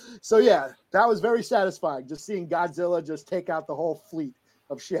they did. So yeah, that was very satisfying, just seeing Godzilla just take out the whole fleet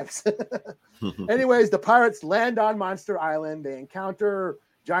of ships. Anyways, the pirates land on Monster Island. They encounter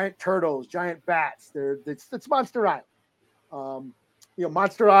giant turtles, giant bats. It's Monster Island.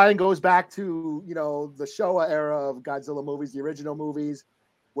 Monster Island goes back to, the Showa era of Godzilla movies, the original movies,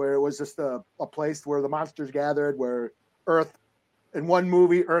 where it was just a place where the monsters gathered, where Earth, in one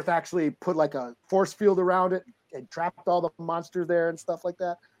movie, Earth actually put like a force field around it and trapped all the monsters there and stuff like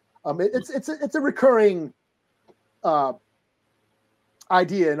that. It's a recurring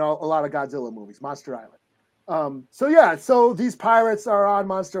idea in a lot of Godzilla movies, Monster Island. So these pirates are on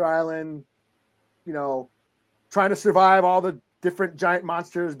Monster Island, trying to survive all the different giant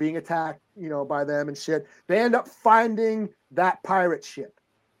monsters being attacked, by them and shit. They end up finding that pirate ship,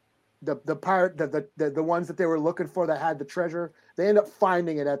 the pirate, the ones that they were looking for that had the treasure. They end up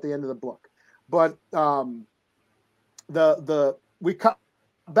finding it at the end of the book. But we cut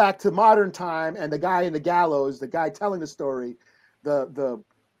back to modern time, and the guy in the gallows, the guy telling the story, the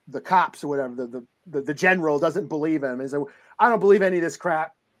cops or whatever, the general doesn't believe him. He said, "I don't believe any of this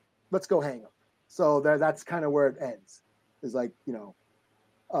crap. Let's go hang him." So that's kind of where it ends. Is like,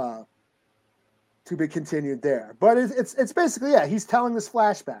 to be continued there. But it's basically, he's telling this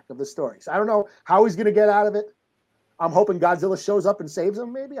flashback of the story. So I don't know how he's going to get out of it. I'm hoping Godzilla shows up and saves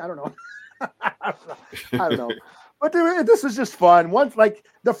him, maybe. I don't know. I don't know. But this was just fun. Once, like,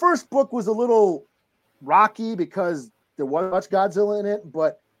 the first book was a little rocky because there wasn't much Godzilla in it,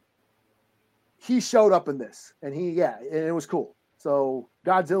 but he showed up in this, and and it was cool. So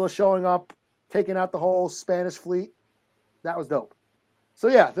Godzilla showing up, taking out the whole Spanish fleet, that was dope. So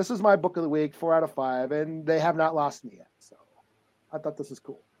yeah, this is my book of the week, 4 out of 5, and they have not lost me yet. So I thought this was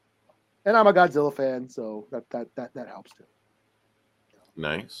cool, and I'm a Godzilla fan, so that helps too.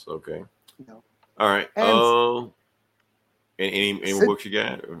 Nice. Okay. All right. And any more books you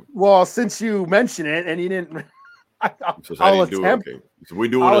got? Well, since you mentioned it, and you didn't, I'll attempt. Okay. So we're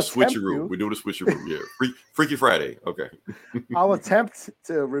doing a switcheroo. We're doing a switcheroo. Yeah. Freaky Friday. Okay. I'll attempt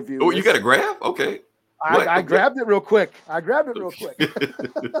to review. Oh, you got a grab? Okay. I grabbed it real quick.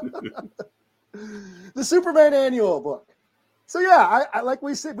 The Superman annual book. So yeah, I like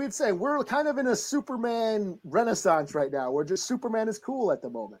we'd say, we're kind of in a Superman renaissance right now. Where just Superman is cool at the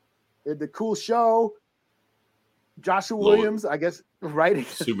moment. The cool show. Joshua Williams, I guess, writing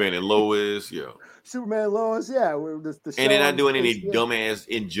Superman and Lois, Superman and Lois, We're the show, and they're not doing any dumbass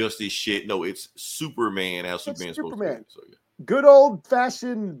injustice shit. No, it's Superman. How Superman's supposed to be. So good old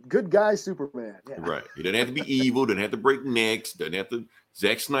fashioned good guy Superman. Yeah. Right. He doesn't have to be evil. Doesn't have to break necks. Doesn't have to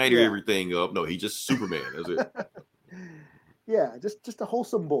Zack Snyder everything up. No, he's just Superman. That's it. Just a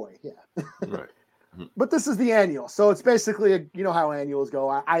wholesome boy. Yeah. Right. But this is the annual, so it's basically how annuals go.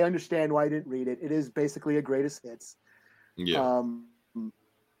 I understand why I didn't read it. It is basically a greatest hits. Yeah.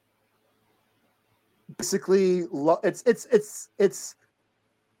 Basically, it's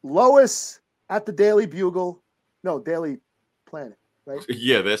Lois at the Daily Bugle, Daily Planet, right?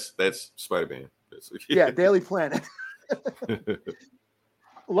 Yeah, that's Spider-Man. Daily Planet.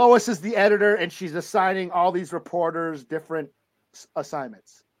 Lois is the editor, and she's assigning all these reporters different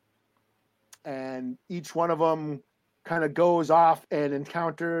assignments. And each one of them kind of goes off and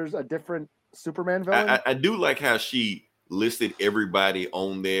encounters a different Superman villain. I do like how she listed everybody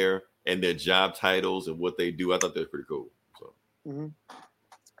on there and their job titles and what they do. I thought that was pretty cool. So,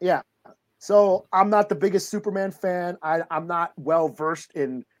 yeah. So I'm not the biggest Superman fan. I'm not well versed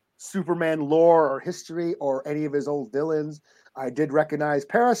in Superman lore or history or any of his old villains. I did recognize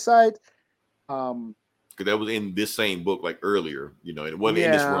Parasite. Because that was in this same book, like earlier, and it wasn't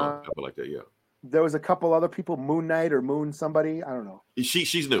in this run. I feel like that, There was a couple other people, Moon Knight or Moon somebody. I don't know.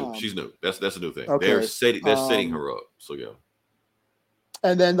 She's new. She's new. That's a new thing. Okay. They're setting her up. So yeah.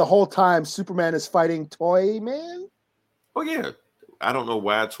 And then the whole time, Superman is fighting Toy Man. Oh yeah, I don't know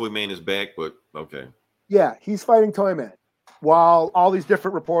why Toy Man is back, but okay. Yeah, he's fighting Toy Man while all these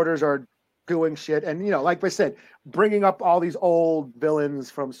different reporters are doing shit, and like I said, bringing up all these old villains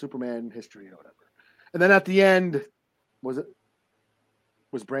from Superman history or whatever. And then at the end, was it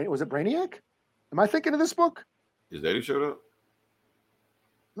Was it Brainiac? Am I thinking of this book? Is that who showed up?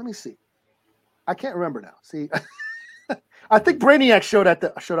 Let me see. I can't remember now. See, I think Brainiac showed up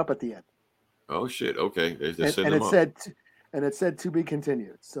at the end. Oh shit! Okay, and it said to be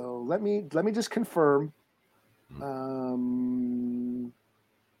continued. So let me just confirm.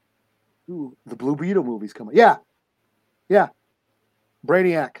 The Blue Beetle movie's coming. Yeah.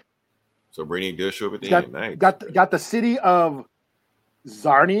 Brainiac. So Brainiac does show up at the end. Nice. Got the city of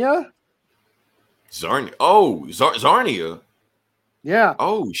Zarnia. Zarnia. Oh, Zarnia. Yeah.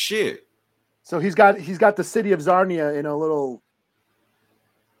 Oh shit. So he's got the city of Zarnia in a little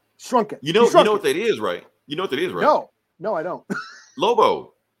shrunken. You know what that is, right? You know what that is, right? No, I don't.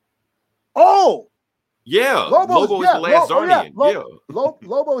 Lobo. Oh. Yeah. Lobo is the last Zarnian.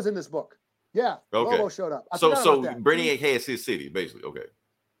 Lobo's in this book. Yeah. Okay. Lobo showed up. So Brainiac has his city, basically. Okay.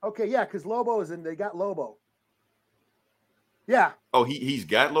 Okay, yeah, because Lobo is in. They got Lobo. Yeah. Oh, he's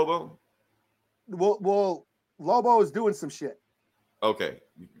got Lobo? Well, Lobo is doing some shit. Okay.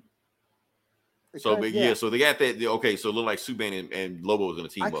 So they got that. Okay, so it looked like Superman and Lobo was in a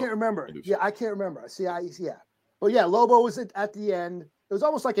team. I can't remember. Yeah, I can't remember. But yeah, Lobo was at the end. It was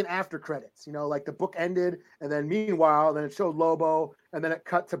almost like an after credits, like the book ended, and then meanwhile, then it showed Lobo, and then it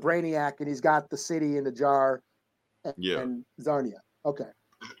cut to Brainiac, and he's got the city in the jar, and Zarnia. Okay.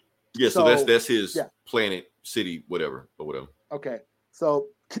 Yeah, so that's his planet, city, whatever. Okay, so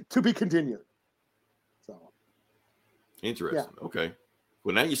to be continued. So interesting. Yeah. Okay.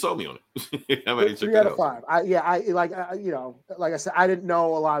 Well, now you sold me on it. How about you check 3 that out of 5. Like I said, I didn't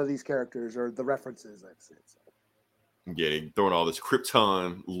know a lot of these characters or the references. I've seen. So. Yeah, throwing all this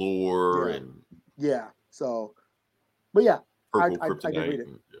Krypton lore and So, but yeah, purple I kryptonite. can read it.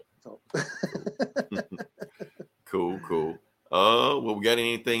 Yeah. So. Cool. Well, we got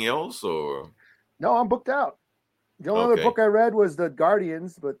anything else or? No, I'm booked out. The only other book I read was The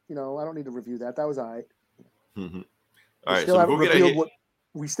Guardians, but I don't need to review that. That was all right. Mm-hmm. All right,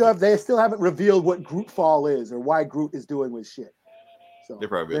 so they still haven't revealed what Groot Fall is or why Groot is doing with shit. So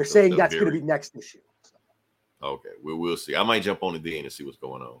they're saying that's going to be next issue. So. Okay, we'll see. I might jump on it then and see what's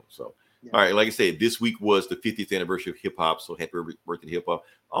going on. So, all right, like I said, this week was the 50th anniversary of hip hop. So happy birthday to hip hop.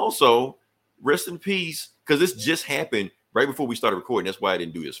 Also, rest in peace, because this just happened right before we started recording. That's why I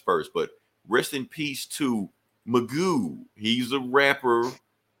didn't do this first. But rest in peace to Magoo. He's a rapper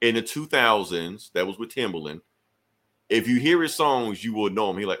in the 2000s. That was with Timbaland. If you hear his songs, you will know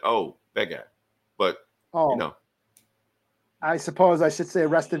him. He's like, oh, that guy. But, I suppose I should say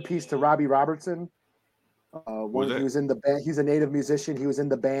rest in peace to Robbie Robertson. He was in the band. He's a native musician. He was in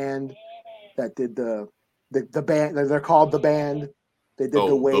the band that did the band. They're called The Band. They did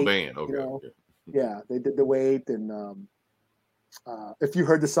The Wait. The Band. Okay. Yeah, they did The Wait. And if you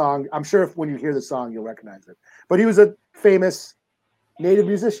heard the song, I'm sure when you hear the song, you'll recognize it. But he was a famous native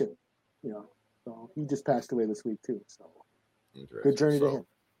musician, So he just passed away this week too. So good journey to him.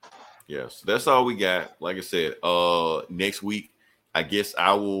 Yes, that's all we got. Like I said, next week, I guess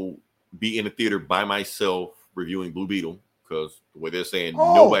I will be in the theater by myself reviewing Blue Beetle because the way they're saying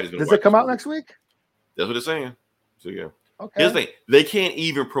nobody's going to. Does it come out next week? That's what they're saying. So yeah. Okay. Here's the thing: they can't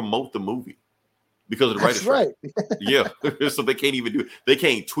even promote the movie because of the writer's strike. Yeah, so they can't even do it. They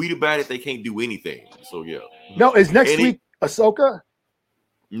can't tweet about it. They can't do anything. So yeah. No, is next week Ahsoka?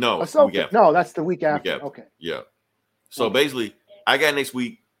 No, Ahsoka. No, that's the week after. Okay. Yeah. So basically, I got next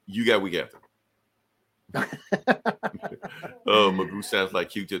week. You got week after. Magoo sounds like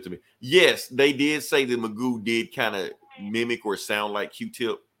Q-Tip to me. Yes, they did say that Magoo did kind of mimic or sound like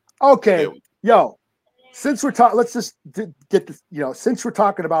Q-Tip. Okay, since we're talking, let's just get this. Since we're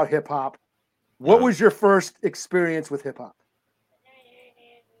talking about hip hop, what was your first experience with hip hop?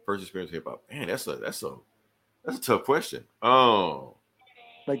 First experience with hip hop, man. That's a tough question. Oh.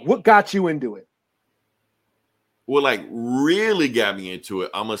 Like, what got you into it? Well, like, really got me into it,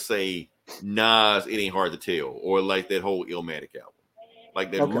 I'm going to say Nas, It Ain't Hard to Tell, or like that whole Illmatic album.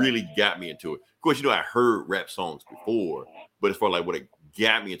 Like, that really got me into it. Of course, I heard rap songs before, but as far like what it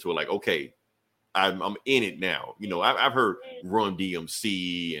got me into it, like, okay, I'm in it now. I've heard Run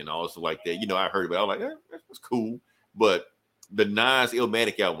DMC and all stuff like that. I heard it, but I was like, that's cool. But the Nas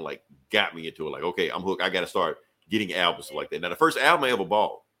Illmatic album, like, got me into it. Like, okay, I'm hooked. I got to start getting albums like that. Now, the first album I ever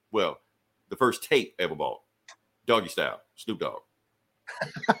bought, the first tape I ever bought, Doggy Style, Snoop Dogg.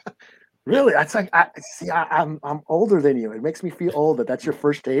 Really? That's like, I'm older than you. It makes me feel old that's your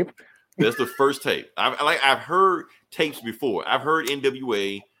first tape. That's the first tape. I've heard tapes before. I've heard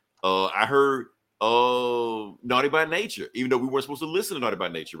NWA. I heard Naughty by Nature, even though we weren't supposed to listen to Naughty by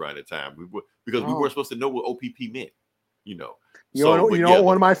Nature right at the time. Because we weren't supposed to know what OPP meant. You know what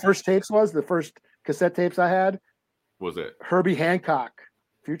one of my first tapes was? The first cassette tapes I had? What was that? Herbie Hancock,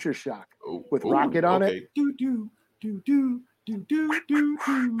 Future Shock Ooh, with ooh, Rocket on okay. it.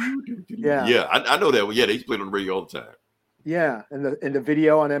 Yeah. Yeah, I know that one. Yeah, they used to play it on the radio all the time. Yeah, and the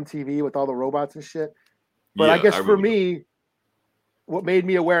video on MTV with all the robots and shit. But Yeah, I guess for remember me, what made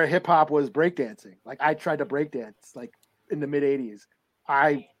me aware of hip hop was breakdancing. Like I tried to breakdance like in the mid '80s.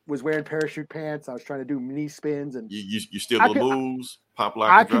 I was wearing parachute pants. I was trying to do knee spins and you still do the moves, pop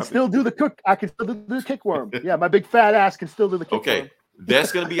lock. I can still do the kickworm. Yeah, my big fat ass can still do the kickworm. Okay,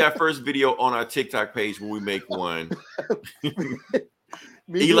 that's gonna be our first video on our TikTok page when we make one.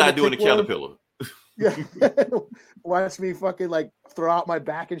 Eli doing the caterpillar. Yeah, watch me fucking like throw out my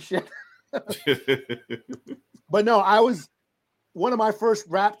back and shit. But no, one of my first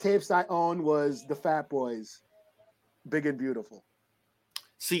rap tapes I owned was the Fat Boys, Big and Beautiful.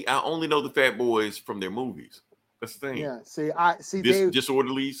 See, I only know the Fat Boys from their movies. That's the thing. Yeah.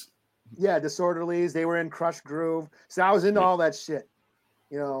 Disorderlies. Yeah, Disorderlies. They were in Crush Groove. So I was into all that shit,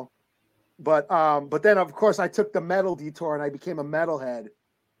 you know. But then of course I took the metal detour and I became a metalhead,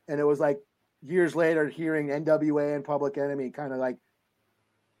 and it was like years later hearing NWA and Public Enemy, kind of like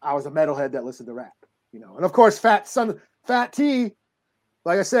I was a metalhead that listened to rap, you know. And of course, Fat T,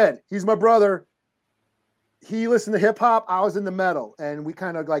 like I said, he's my brother. He listened to hip hop. I was in the metal, and we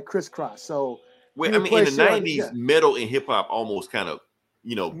kind of like crisscross. So, well, I mean, in the '90s, metal and hip hop almost kind of,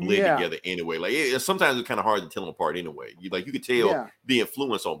 you know, blend together anyway. Like sometimes it's kind of hard to tell them apart anyway. You could tell the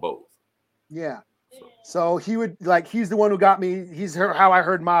influence on both. Yeah. So he would he's the one who got me. He's how I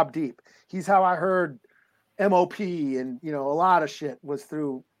heard Mobb Deep. He's how I heard MOP, and you know, a lot of shit was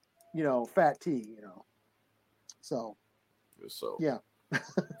through, you know, Fat T. You know. So yeah.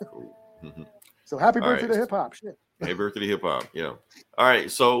 Cool. So happy birthday to hip hop. Shit. Happy birthday to hip hop. Yeah. All right.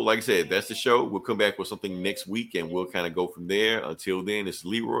 So like I said, that's the show. We'll come back with something next week and we'll kind of go from there. Until then, it's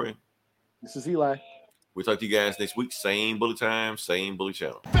Leroy. This is Eli. We'll talk to you guys next week. Same bully time, same bully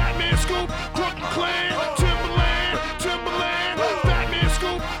channel. Batman Scoop, Brooklyn Clan, Timberland. Batman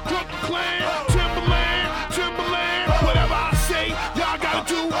Scoop, Brooklyn Clan, Timberland. Whatever I say, y'all gotta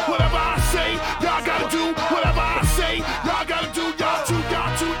do. Whatever I say, y'all gotta do. Whatever I say, y'all gotta do. Y'all too.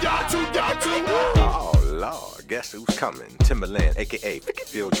 Oh, Lord, guess who's coming? Timberland, a.k.a.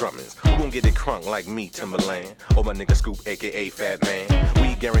 Phil Drummond. Who gon' get it crunk like me, Timberland? Or my nigga Scoop, a.k.a. Fat Man.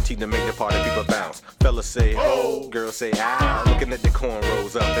 We guaranteed to make the party people bounce. Fellas say, oh, girls say, ah. Looking at the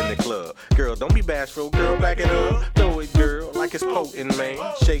cornrows up in the club. Girl, don't be bashful, girl, back it up. Throw it, girl, like it's potent, man.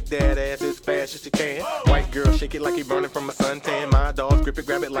 Shake that ass as fast as you can. White girl, shake it like you burning from a suntan. My dog, grip it,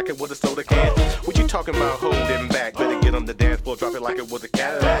 grab it like it was a soda can. What you talking about holding back? Better get on the dance floor, drop it like it was a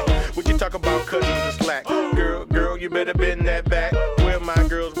Cadillac. What you talking about cutting the slack? Girl, you better bend that back. Where my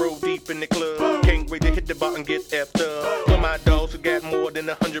girls roll deep in the club. Can't wait to hit the bar and get effed up. Where my dogs who got more than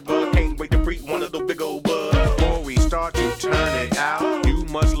 100 bucks. Can't wait to freak one of those big old bugs. Before we start to turn it out, you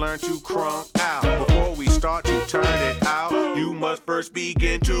must learn to crunk out. Before we start to turn it out, you must first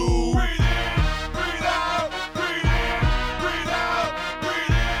begin to breathe in, breathe out, breathe in, breathe out, breathe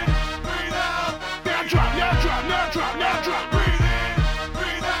in, breathe out. Now drop. Breathe in,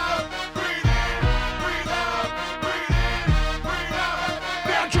 breathe out, breathe in, breathe out, breathe in, breathe out.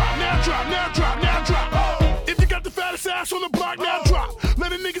 Now drop. If you got the fattest ass on the block, now drop.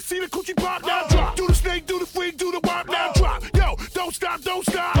 Let a nigga see the coochie pop, now drop. Do the snake, do the freak, do the wop, now drop. Yo, don't stop.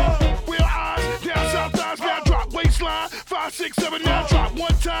 Real eyes, down south thighs, now drop. Waistline, 5, 6, 7, now drop.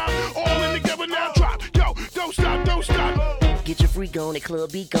 One time, all in together, now drop. Yo, don't stop. Get your freak on, the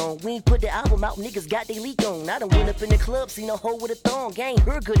club be gone. We ain't put the album out, niggas got they leak on. I done went up in the club, seen a hoe with a thong. Gang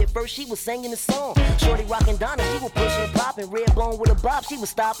her good at first, she was singing the song. Shorty rockin' Donna, she was pushing and popping. Red bone with a bop, she was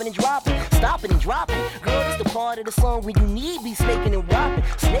stopping and dropping. Girl, this the part of the song when you need be snaking and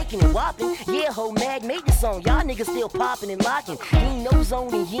whopping. Yeah, ho, Mag made the song. Y'all niggas still popping and locking. He ain't no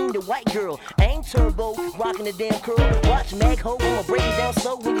zone and he ain't the white girl. I ain't turbo, rocking the damn curl. Watch Mag ho, I'ma break it down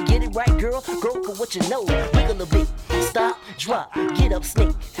slow. When you get it right, girl, go for what you know. Wiggle a bit, stop, drop, get up,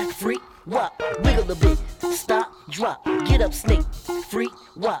 snake, freak, wop. Wiggle a bit, stop, drop, get up, snake, freak,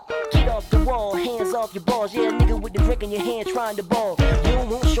 wop. Get off the wall, hands off your balls. Yeah, nigga with the drink in your hand trying to ball. You don't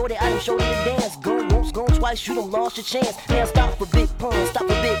want shorty, I done shorty to dance. Go once, go twice, you done lost your chance. Now stop for big pun, drop for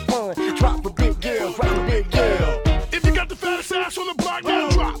big girl, drop for big girl. If you got the fattest ass on the block, now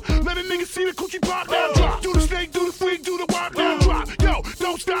drop. Let a nigga see the coochie pop, now drop. Do the snake, do the freak, do the wop, now drop. Yo,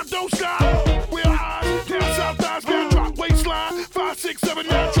 don't stop. Real eyes, down south thighs, now drop. Waistline, 5, 6, 7,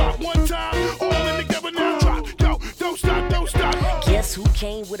 now drop. One time, all in together, now drop. Yo, don't stop. Guess who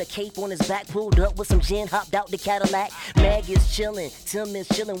came with a cape on his back, pulled up with some gin, hopped out the Cadillac. Mag is chillin', Tim is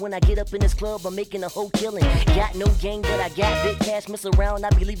chillin'. When I get up in this club, I'm making a whole killin'. Got no gang, but I got big cash. Miss around, I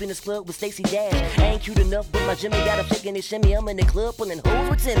be leaving this club with Stacey Dash. I ain't cute enough, but my Jimmy got a flick in his shimmy. I'm in the club pulling hoes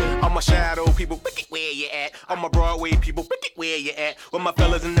with Timmy. All my shadow people, pick it where you at. All my Broadway people, pick it where you at. With my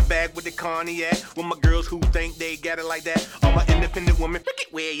fellas in the bag with the cognac. With my girls who think they got it like that. All my independent women, pick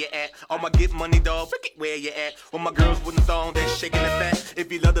it where you at. All my get money dog, pick it where you at. With my girls with the thong, they shaking the fat.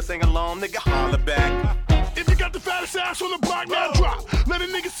 If you love to sing along, nigga, holler back. If you got the fattest ass on the block, now drop. Let a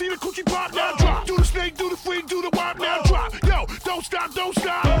nigga see the coochie pop, now drop. Do the snake, do the freak, do the wop, now drop. Yo, don't stop, don't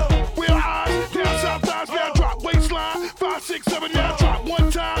stop. Real eyes, down south thighs, now drop. Waistline, 5, 6, 7, now drop.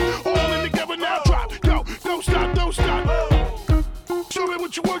 One time, all in together, now drop. Yo, don't stop, don't stop. Show me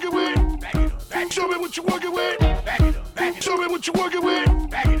what you working with. Show me what you working with. Show me what you working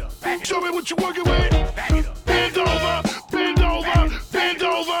with. Show me what you working with.